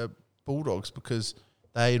to Bulldogs because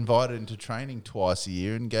they invited him to training twice a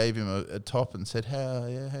year and gave him a top and said, how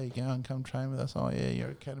you going? Come train with us. Oh, yeah, you're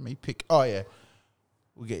academy pick. Oh, yeah,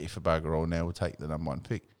 we'll get you for bugger all now. We'll take the number one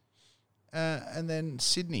pick. And then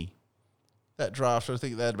Sydney, that draft, I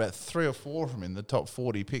think they had about 3 or 4 of them in the top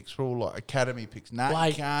 40 picks were all like academy picks. No,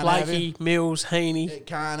 you can't have him. Blakey, Mills, Heaney. You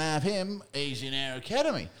can't have him. He's in our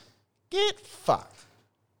academy. Get fucked.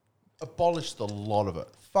 Abolish the lot of it.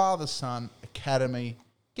 Father, son, academy.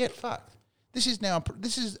 Get fucked. This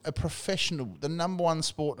is a professional, the number one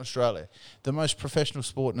sport in Australia, the most professional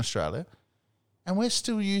sport in Australia, and we're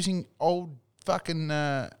still using old fucking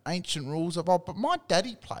ancient rules of, but my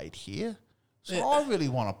daddy played here, so I really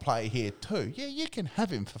want to play here too. Yeah, you can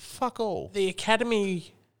have him for fuck all. The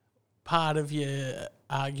academy part of your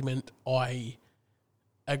argument, I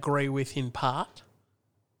agree with in part.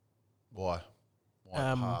 Why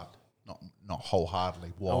part? Not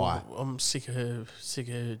wholeheartedly. Why? I'm sick of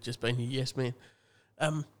just being a yes man.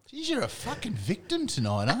 Jeez, you're a fucking victim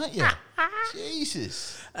tonight, aren't you?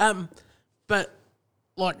 Jesus. But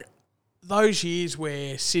like those years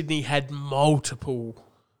where Sydney had multiple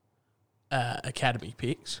academy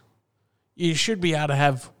picks, you should be able to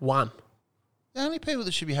have one. The only people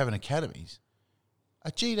that should be having academies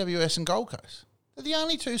are GWS and Gold Coast. They're the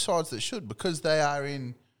only two sides that should, because they are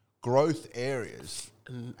in growth areas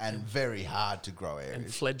and very hard to grow areas.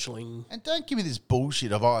 And fledgling. And don't give me this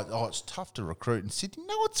bullshit of, it's tough to recruit in Sydney.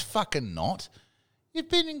 No, it's fucking not. You've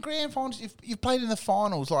been in grand finals. You've played in the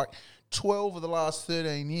finals like 12 of the last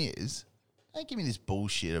 13 years. Don't give me this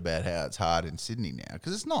bullshit about how it's hard in Sydney now,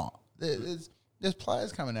 because it's not. There's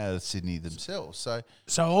players coming out of Sydney themselves.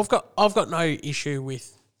 So I've got no issue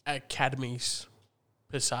with academies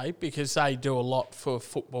per se, because they do a lot for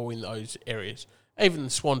football in those areas. Even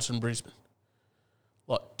Swans and Brisbane,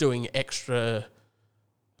 like doing extra.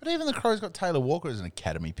 But even the Crows got Taylor Walker as an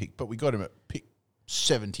academy pick, but we got him at pick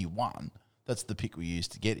 71. That's the pick we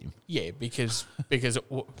used to get him. Yeah, because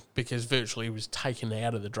virtually he was taken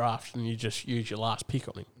out of the draft, and you just use your last pick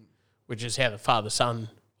on him, which is how the father-son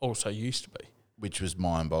also used to be. Which was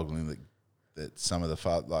mind-boggling that some of the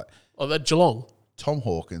that Geelong, Tom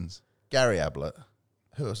Hawkins, Gary Ablett,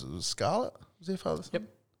 who else? It was Scarlett? Was he father-son? Yep.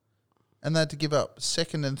 And they had to give up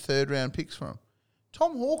 2nd and 3rd round picks for him.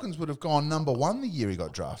 Tom Hawkins would have gone number 1 the year he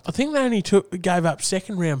got drafted. I think they only gave up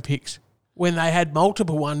 2nd round picks when they had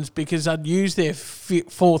multiple ones, because they'd use their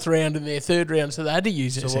 4th round and their 3rd round, so they had to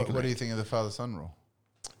use their second round. What do you think of the father-son rule?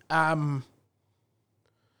 I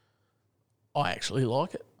actually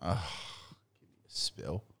like it. Give me a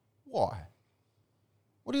spell. Why?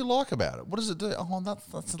 What do you like about it? What does it do? Oh,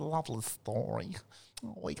 that's a lovely story.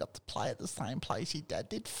 Oh, we got to play at the same place your dad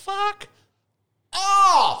did. Fuck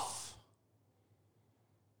off!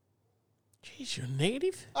 Jeez, you're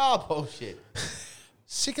negative? Oh, bullshit.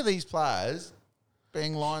 Sick of these players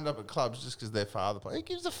being lined up at clubs just because their father played. Who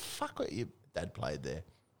gives a fuck what your dad played there?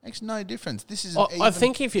 Makes no difference. This is I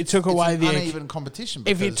think if you took away the uneven competition,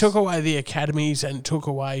 if you took away the academies and took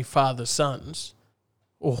away father sons,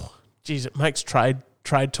 oh, geez, it makes trade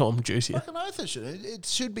time juicier. Like an oath, it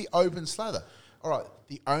should be open slather. All right,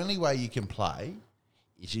 the only way you can play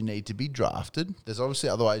is you need to be drafted. There's obviously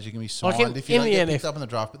other ways you can be signed if you don't get picked up in the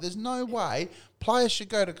draft, but there's no way players should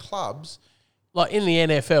go to clubs. Like in the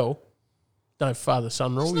NFL, no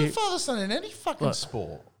father-son rule. There's no father-son in any fucking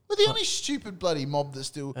sport. We're the only stupid bloody mob that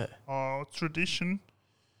still, tradition.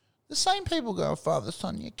 The same people go,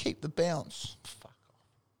 father-son, you keep the bounce. Fuck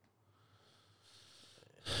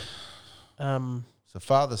off. So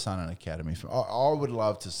father-son and academy. I would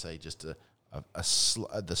love to see just the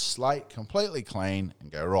slate completely clean and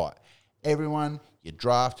go, right, everyone, you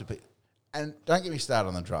draft. And don't get me started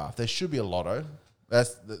on the draft. There should be a lotto.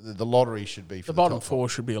 That's the lottery should be for the bottom top 4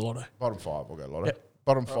 should be a lotto. Bottom 5 will go lotto. Yep.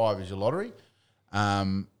 Bottom 5 is your lottery.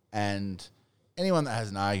 And anyone that has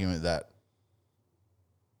an argument with that,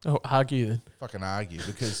 argue then. fucking argue,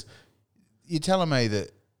 because you're telling me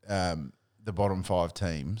that the bottom 5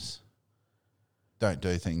 teams don't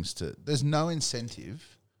do things to. There's no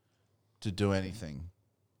incentive to do anything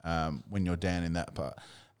when you're down in that part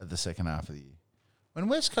of the second half of the year. When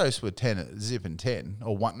West Coast were 10 and 10,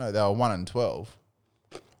 or they were 1 and 12.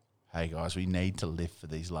 Hey guys, we need to lift for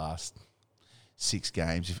these last 6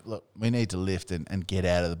 games. Look, we need to lift and get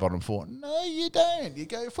out of the bottom 4. No, you don't. You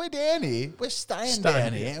go, if we're down here, we're staying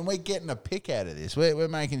down here and we're getting a pick out of this. We're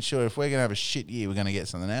making sure if we're going to have a shit year, we're going to get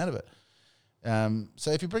something out of it.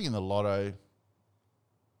 So if you bring in the lotto,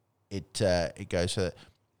 it goes for that.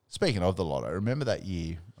 Speaking of the lotto, remember that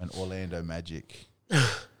year when Orlando Magic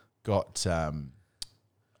got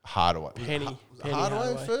Hardaway? Penny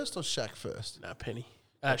Hardaway first or Shaq first? No, Penny.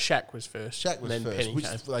 Shaq was first. Shaq was then first, Penny which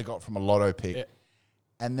came. they got from a lotto pick. Yeah.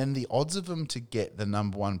 And then the odds of them to get the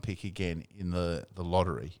number 1 pick again in the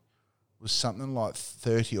lottery was something like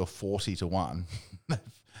 30 or 40 to 1.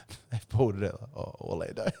 They've pulled it out. Oh,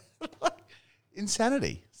 Orlando.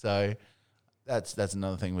 Insanity. So that's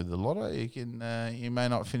another thing with the lotto. You can you may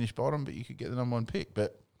not finish bottom, but you could get the number 1 pick.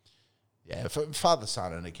 But yeah, for father,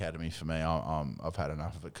 son, and academy for me, I've had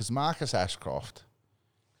enough of it because Marcus Ashcroft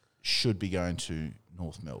should be going to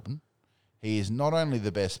North Melbourne. He is not only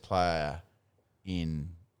the best player in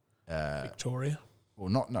Victoria.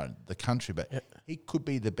 Well, the country, but he could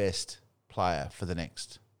be the best player for the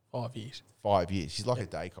next 5 years. 5 years. He's like a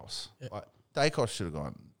Dacos. Yep. Like Dacos should have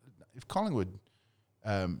gone. If Collingwood,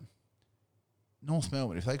 North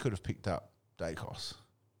Melbourne, if they could have picked up Dacos,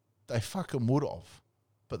 they fucking would have,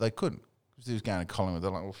 but they couldn't because he was going to Collingwood.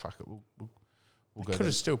 They're like, well, fuck it, we'll go. Could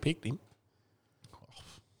have still picked him.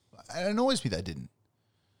 It annoys me they didn't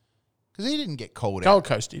because he didn't get called Gold out.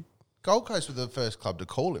 Coast did. Gold Coast were the first club to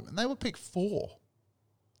call him, and they were picked 4.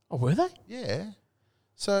 Oh, were they? Yeah.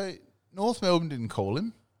 So North Melbourne didn't call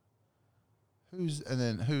him. Who's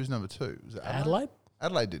number 2? Was it Adelaide?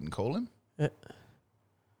 Adelaide didn't call him. Yeah.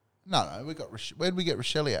 No, we got where did we get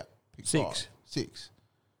Rochelle at? Pick 6. 5. 6.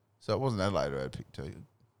 So it wasn't Adelaide who had picked 2.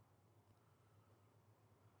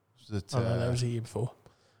 Was it, No, that was the year before.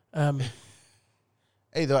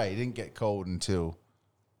 Either way, he didn't get called until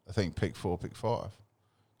I think pick 4, pick 5.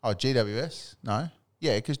 Oh, GWS? No.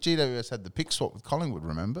 Yeah, because GWS had the pick swap with Collingwood,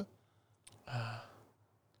 remember?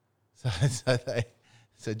 So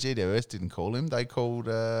GWS didn't call him. They called,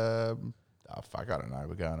 I don't know.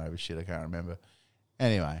 We're going over shit. I can't remember.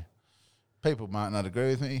 Anyway, people might not agree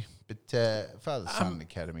with me, but Father Son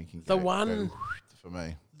Academy can the go, one go for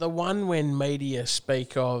me. The one when media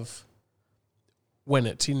speak of when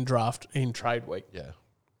it's in trade week, Yeah.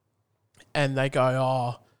 and they go,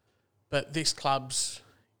 oh, but this club's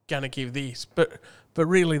going to give this. But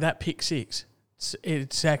really that pick 6,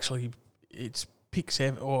 it's pick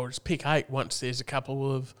 7 or it's pick 8 once there's a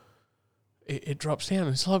couple of, it drops down.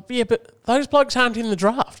 It's like, yeah, but those blokes aren't in the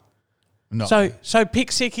draft. No. So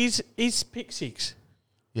pick 6 is pick 6.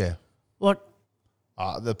 Yeah. Like,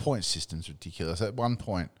 The point system's ridiculous. At one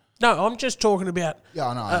point... no, I'm just talking about... Yeah,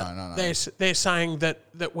 I know. They're saying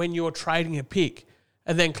that when you're trading a pick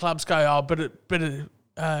and then clubs go, oh, but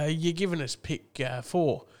you're giving us pick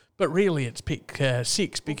 4. But really it's pick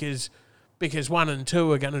 6 because 1 and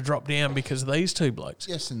 2 are going to drop down because of these 2 blokes.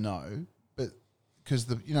 Yes and no, but because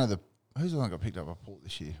who's the one that got picked up by Port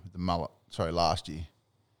this year with the mullet? Sorry, last year.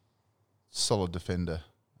 Solid defender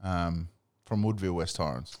from Woodville, West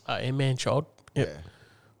Torrens. Manchild. Yep. Yeah.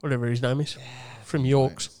 Whatever his name is. From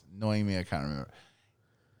Yorks. It's annoying me, I can't remember.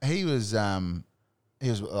 He was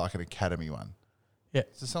like an academy one. Yeah.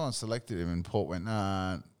 So someone selected him and Port went,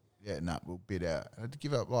 we'll bid out. I had to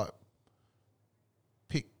give up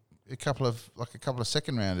pick a couple of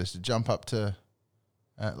second rounders to jump up to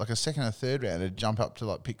like a second or third rounder to jump up to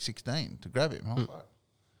like pick 16 to grab him. I was like,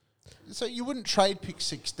 so you wouldn't trade pick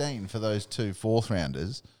 16 for those 2 fourth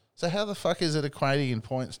rounders. So how the fuck is it equating in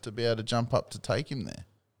points to be able to jump up to take him there?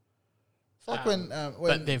 It's like when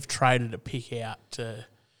but they've traded a pick out to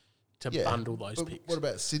bundle those but picks. What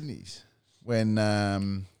about Sydney's? When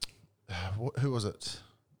who was it?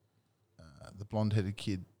 The blonde-headed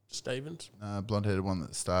kid, Stevens? blonde-headed one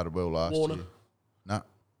that started well last Warner. year. No,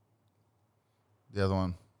 the other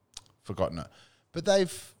one, forgotten it. But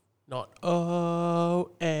they've Not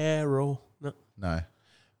Errol. No.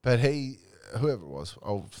 But whoever it was,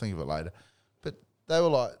 I'll think of it later. But they were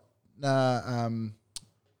like,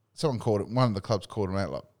 someone called it. One of the clubs called them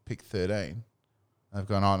out like pick 13. They've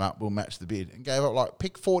gone, oh, no, we'll match the bid. And gave up like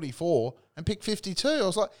pick 44 and pick 52. I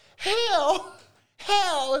was like,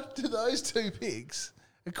 how do those 2 picks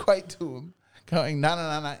equate to them going,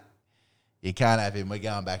 no. You can't have him. We're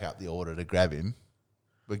going back up the order to grab him.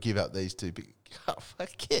 We'll give up these 2 picks. Oh, fuck,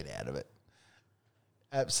 get out of it.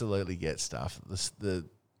 Absolutely get stuff. The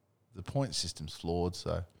point system's flawed,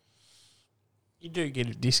 so. You do get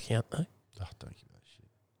a discount, though. Oh, don't give me that shit.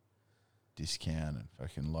 Discount and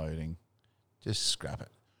fucking loading. Just scrap it.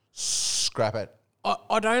 Scrap it.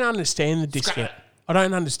 I don't understand the discount. I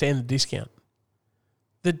don't understand the discount.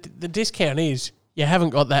 The discount is you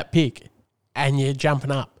haven't got that pick. and you're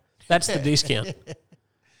jumping up. That's the discount.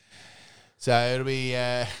 So it'll be,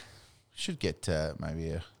 should get maybe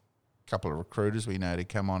a couple of recruiters we know to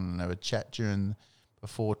come on and have a chat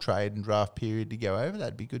before trade and draft period to go over.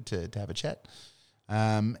 That'd be good to have a chat.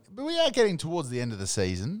 But we are getting towards the end of the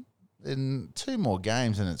season. In 2 more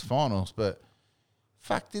games and it's finals. But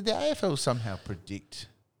fuck, did the AFL somehow predict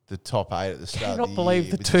the top 8 at the start of the year? I cannot believe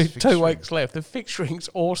the two weeks left. The fixturing's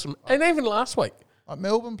awesome. And even last week. Like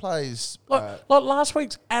Melbourne plays... Like last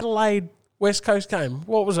week's Adelaide West Coast game.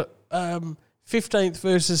 What was it? 15th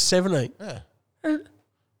versus 17th. Yeah. And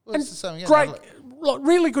Well, it's the same again. great,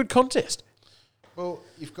 really good contest. Well,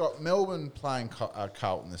 you've got Melbourne playing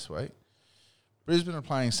Carlton this week. Brisbane are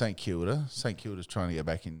playing St Kilda. St Kilda's trying to get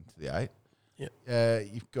back into the 8. Yep.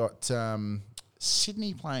 You've got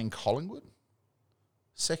Sydney playing Collingwood.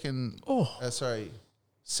 Second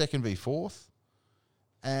v fourth.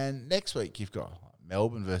 And next week you've got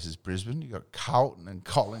Melbourne versus Brisbane. You've got Carlton and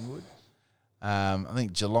Collingwood. I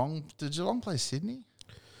think Geelong. Did Geelong play Sydney?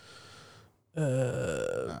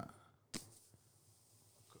 Probably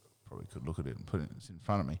could look at it and put it in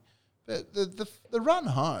front of me. But the run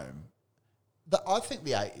home, I think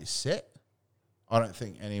the 8 is set. I don't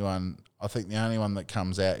think anyone. I think the only one that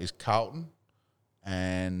comes out is Carlton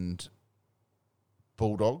and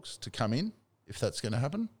Bulldogs to come in, if that's going to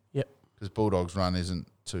happen. Yep. Because Bulldogs' run isn't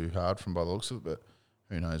too hard from by the looks of it, but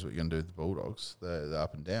who knows what you're going to do with the Bulldogs? They're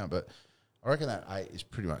up and down. But I reckon that 8 is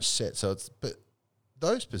pretty much set. But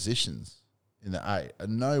those positions in the 8 are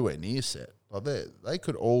nowhere near set. Like they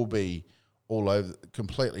could all be all over,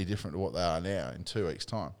 completely different to what they are now in 2 weeks'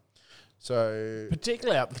 time. So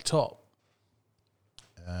particularly up the top.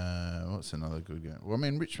 What's another good game? Well, I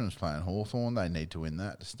mean, Richmond's playing Hawthorn. They need to win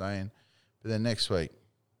that to stay in. But then next week,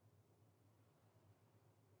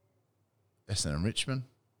 Essendon and Richmond.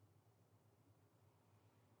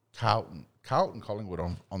 Carlton Collingwood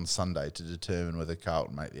on Sunday to determine whether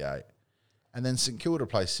Carlton make the 8. And then St Kilda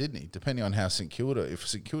play Sydney. Depending on how if St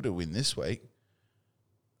Kilda win this week,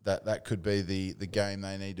 that could be the game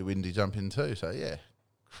they need to win to jump into. So, yeah,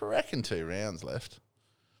 cracking 2 rounds left.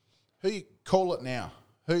 Who you call it now?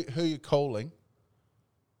 Who you calling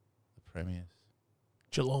the premiers?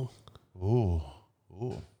 Geelong. Ooh.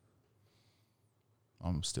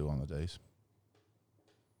 I'm still on the D's.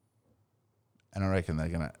 And I reckon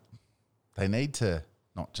they need to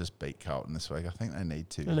not just beat Carlton this week. I think they need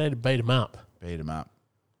to beat them up. Beat them up.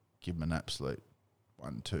 Give them an absolute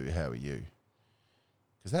 1-2. How are you?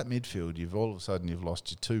 Because that midfield, you've all of a sudden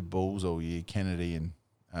lost your 2 Bulls all year, Kennedy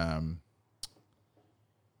and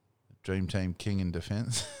Dream Team King in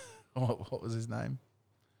defence. What was his name?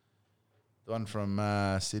 The one from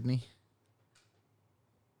Sydney.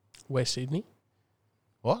 West Sydney.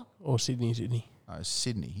 What? Or Sydney. No,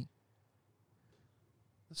 Sydney.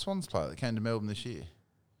 The Swans player that came to Melbourne this year.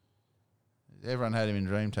 Everyone had him in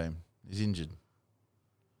Dream Team. He's injured.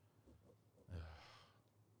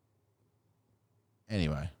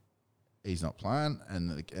 Anyway, he's not playing,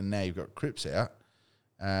 and now you've got Cripps out.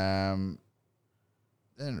 They're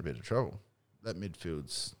in a bit of trouble. That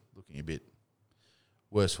midfield's looking a bit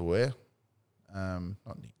worse for wear.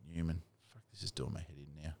 Not Nick Newman. Fuck, this is doing my head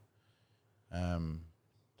in now.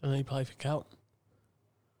 Don't he play for Carlton?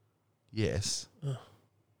 Yes. Oh.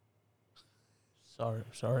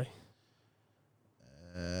 Sorry.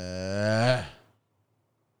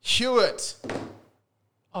 Hewitt.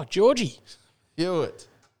 Oh, Georgie. Hewitt.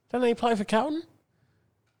 Don't he play for Carlton?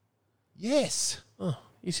 Yes. Oh,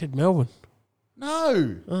 you said Melbourne.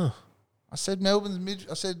 No. Oh. I said Melbourne's mid.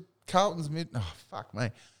 I said Carlton's mid. Oh, fuck me.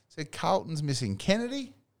 I said Carlton's missing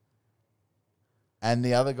Kennedy and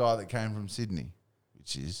the other guy that came from Sydney,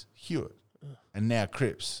 which is Hewitt. And now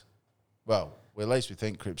Cripps. Well, at least we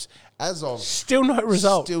think Cripps. As of... Still no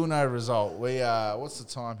result. Still no result. We are... What's the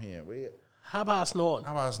time here? 9:30.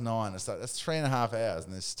 9:30. That's 3.5 hours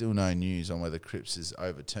and there's still no news on whether Cripps is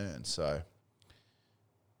overturned. So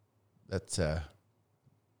that's...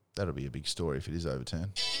 that'll be a big story if it is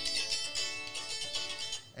overturned.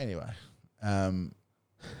 Anyway,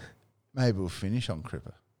 maybe we'll finish on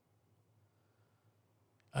Cripper.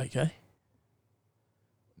 Okay.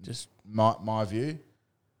 Just my view,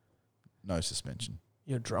 no suspension.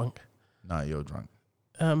 You're drunk. No, you're drunk.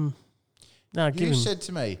 No, you said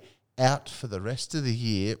to me, out for the rest of the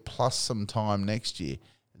year plus some time next year.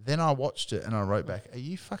 Then I watched it and I wrote back, are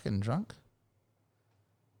you fucking drunk?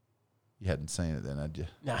 You hadn't seen it then, had you?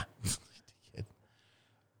 Nah.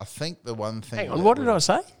 I think the one thing... Hang on, what did I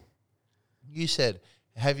say? You said,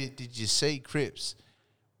 did you see Cripps?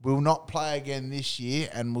 Will not play again this year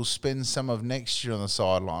and will spend some of next year on the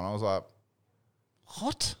sideline. I was like,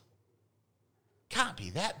 what? can't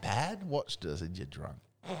be that bad. Watched it. I said, you're drunk.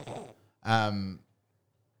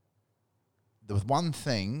 There was one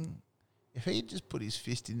thing, if he'd just put his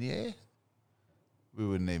fist in the air, we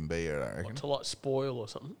wouldn't even be here, I reckon. What, to like spoil or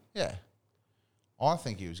something? Yeah. I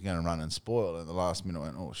think he was going to run and spoil. At the last minute, I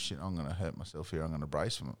went, oh, shit, I'm going to hurt myself here. I'm going to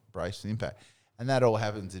brace the impact. And that all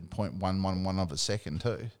happens in 0.111 of a second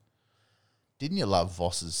too. Didn't you love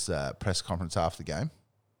Voss's press conference after the game?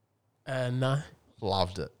 No.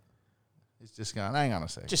 Loved it. He's just going, hang on a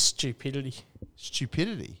second. Just stupidity.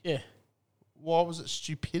 Stupidity? Yeah. Why was it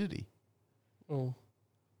stupidity? Well,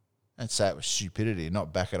 I'd say it was stupidity and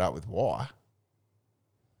not back it up with why.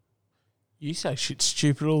 you say shit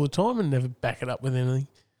stupid all the time and never back it up with anything.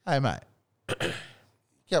 Hey, mate.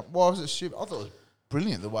 Yeah, why was it stupid? I thought it was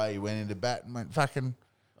brilliant the way he went into bat and went fucking.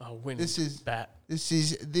 Oh, when This is bat. This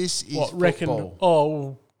is What, football. reckon?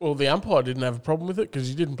 Oh, well, the umpire didn't have a problem with it because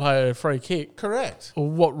he didn't play a free kick. Correct. Well,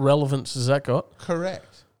 what relevance has that got?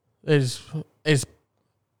 Correct. There's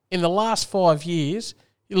in the last 5 years,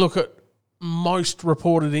 you look at most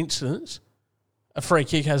reported incidents, a free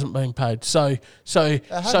kick hasn't been paid. So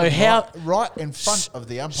how right in front of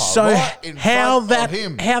the umpire. so right in how front of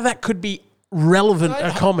him. that could be relevant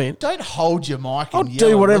a comment? Don't hold your mic. I'll and do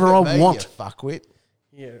yell whatever look at I me, want. You fuckwit.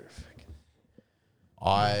 Yeah.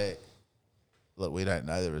 Look, we don't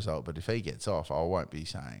know the result, but if he gets off, I won't be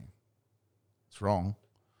saying it's wrong.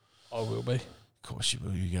 I will be. Of course you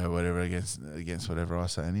will. You go whatever against whatever I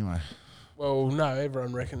say anyway. Well, no,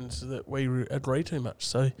 everyone reckons that we agree too much.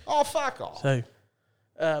 So, Oh, fuck off.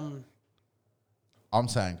 I'm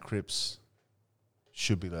saying Cripps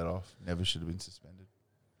should be let off. Never should have been suspended.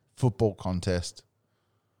 Football contest.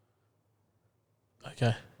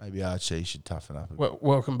 Okay. Maybe Archie should toughen up a bit. Well,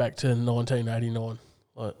 welcome back to 1989.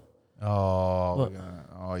 Like, Oh,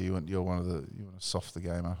 you want to soft the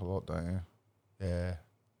game up a lot, don't you? Yeah.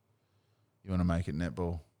 You want to make it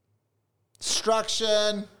netball.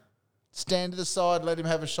 Instruction. Stand to the side. Let him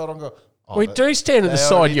have a shot on goal. Oh, we do stand to the they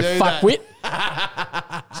side, already you do fuckwit.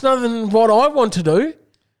 It's nothing than what I want to do.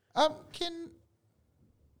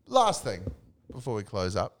 Last thing before we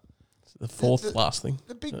close up. It's the fourth last thing.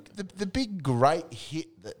 The big great hit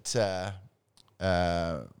that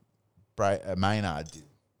Maynard did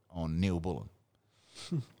on Neil Bullen.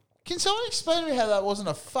 Can someone explain to me how that wasn't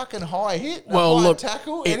a fucking high hit? High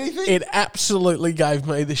tackle? Anything? It absolutely gave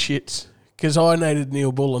me the shits because I needed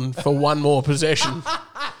Neil Bullen for one more possession.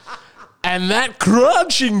 And that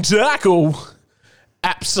crunching tackle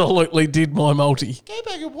absolutely did my multi. Go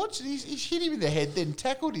back and watch it. He's hit him in the head, then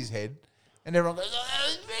tackled his head, and everyone goes, "Oh, that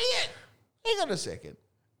was brilliant." Hang on a second.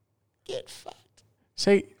 Get fucked.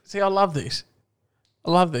 See, I love this.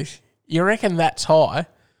 You reckon that's high,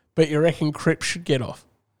 but you reckon Cripps should get off.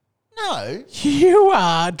 No. You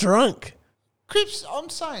are drunk. Cripps, I'm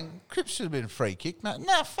saying Cripps should have been a free kick. No,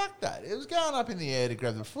 fuck that. It was going up in the air to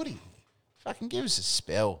grab the footy. Fucking give us a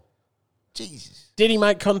spell. Jesus. Did he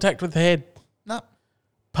make contact with the head? No.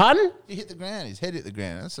 Pardon? He hit the ground. His head hit the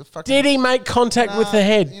ground. That's a fucking... Did he make contact with the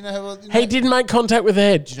head? You know, He didn't make contact with the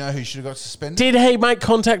head. Do you know who should have got suspended? Did he make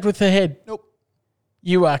contact with the head? Nope.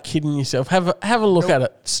 You are kidding yourself. Have a look at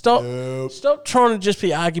it. Stop trying to just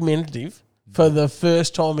be argumentative for the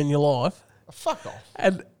first time in your life. Oh, fuck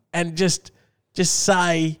off. And just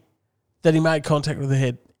say that he made contact with the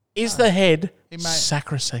head. Is the head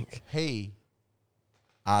sacrosanct?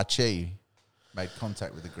 Archie made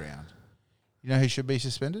contact with the ground. You know who should be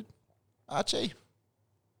suspended? Archie.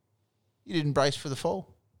 You didn't brace for the fall.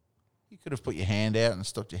 You could have put your hand out and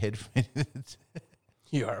stopped your head from it.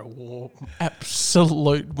 You are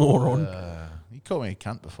absolute moron. You called me a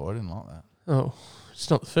cunt before. I didn't like that. Oh, it's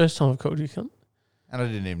not the first time I've called you a cunt. And I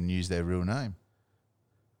didn't even use their real name.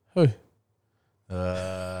 Who?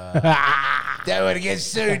 Don't want to get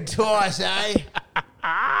sued twice, eh?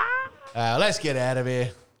 Let's get out of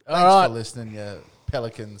here. Thanks for listening, you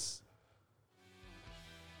pelicans.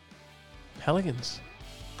 Pelicans?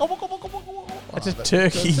 Gobble, gobble, gobble, gobble. That's a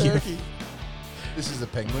turkey. This is a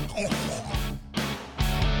penguin.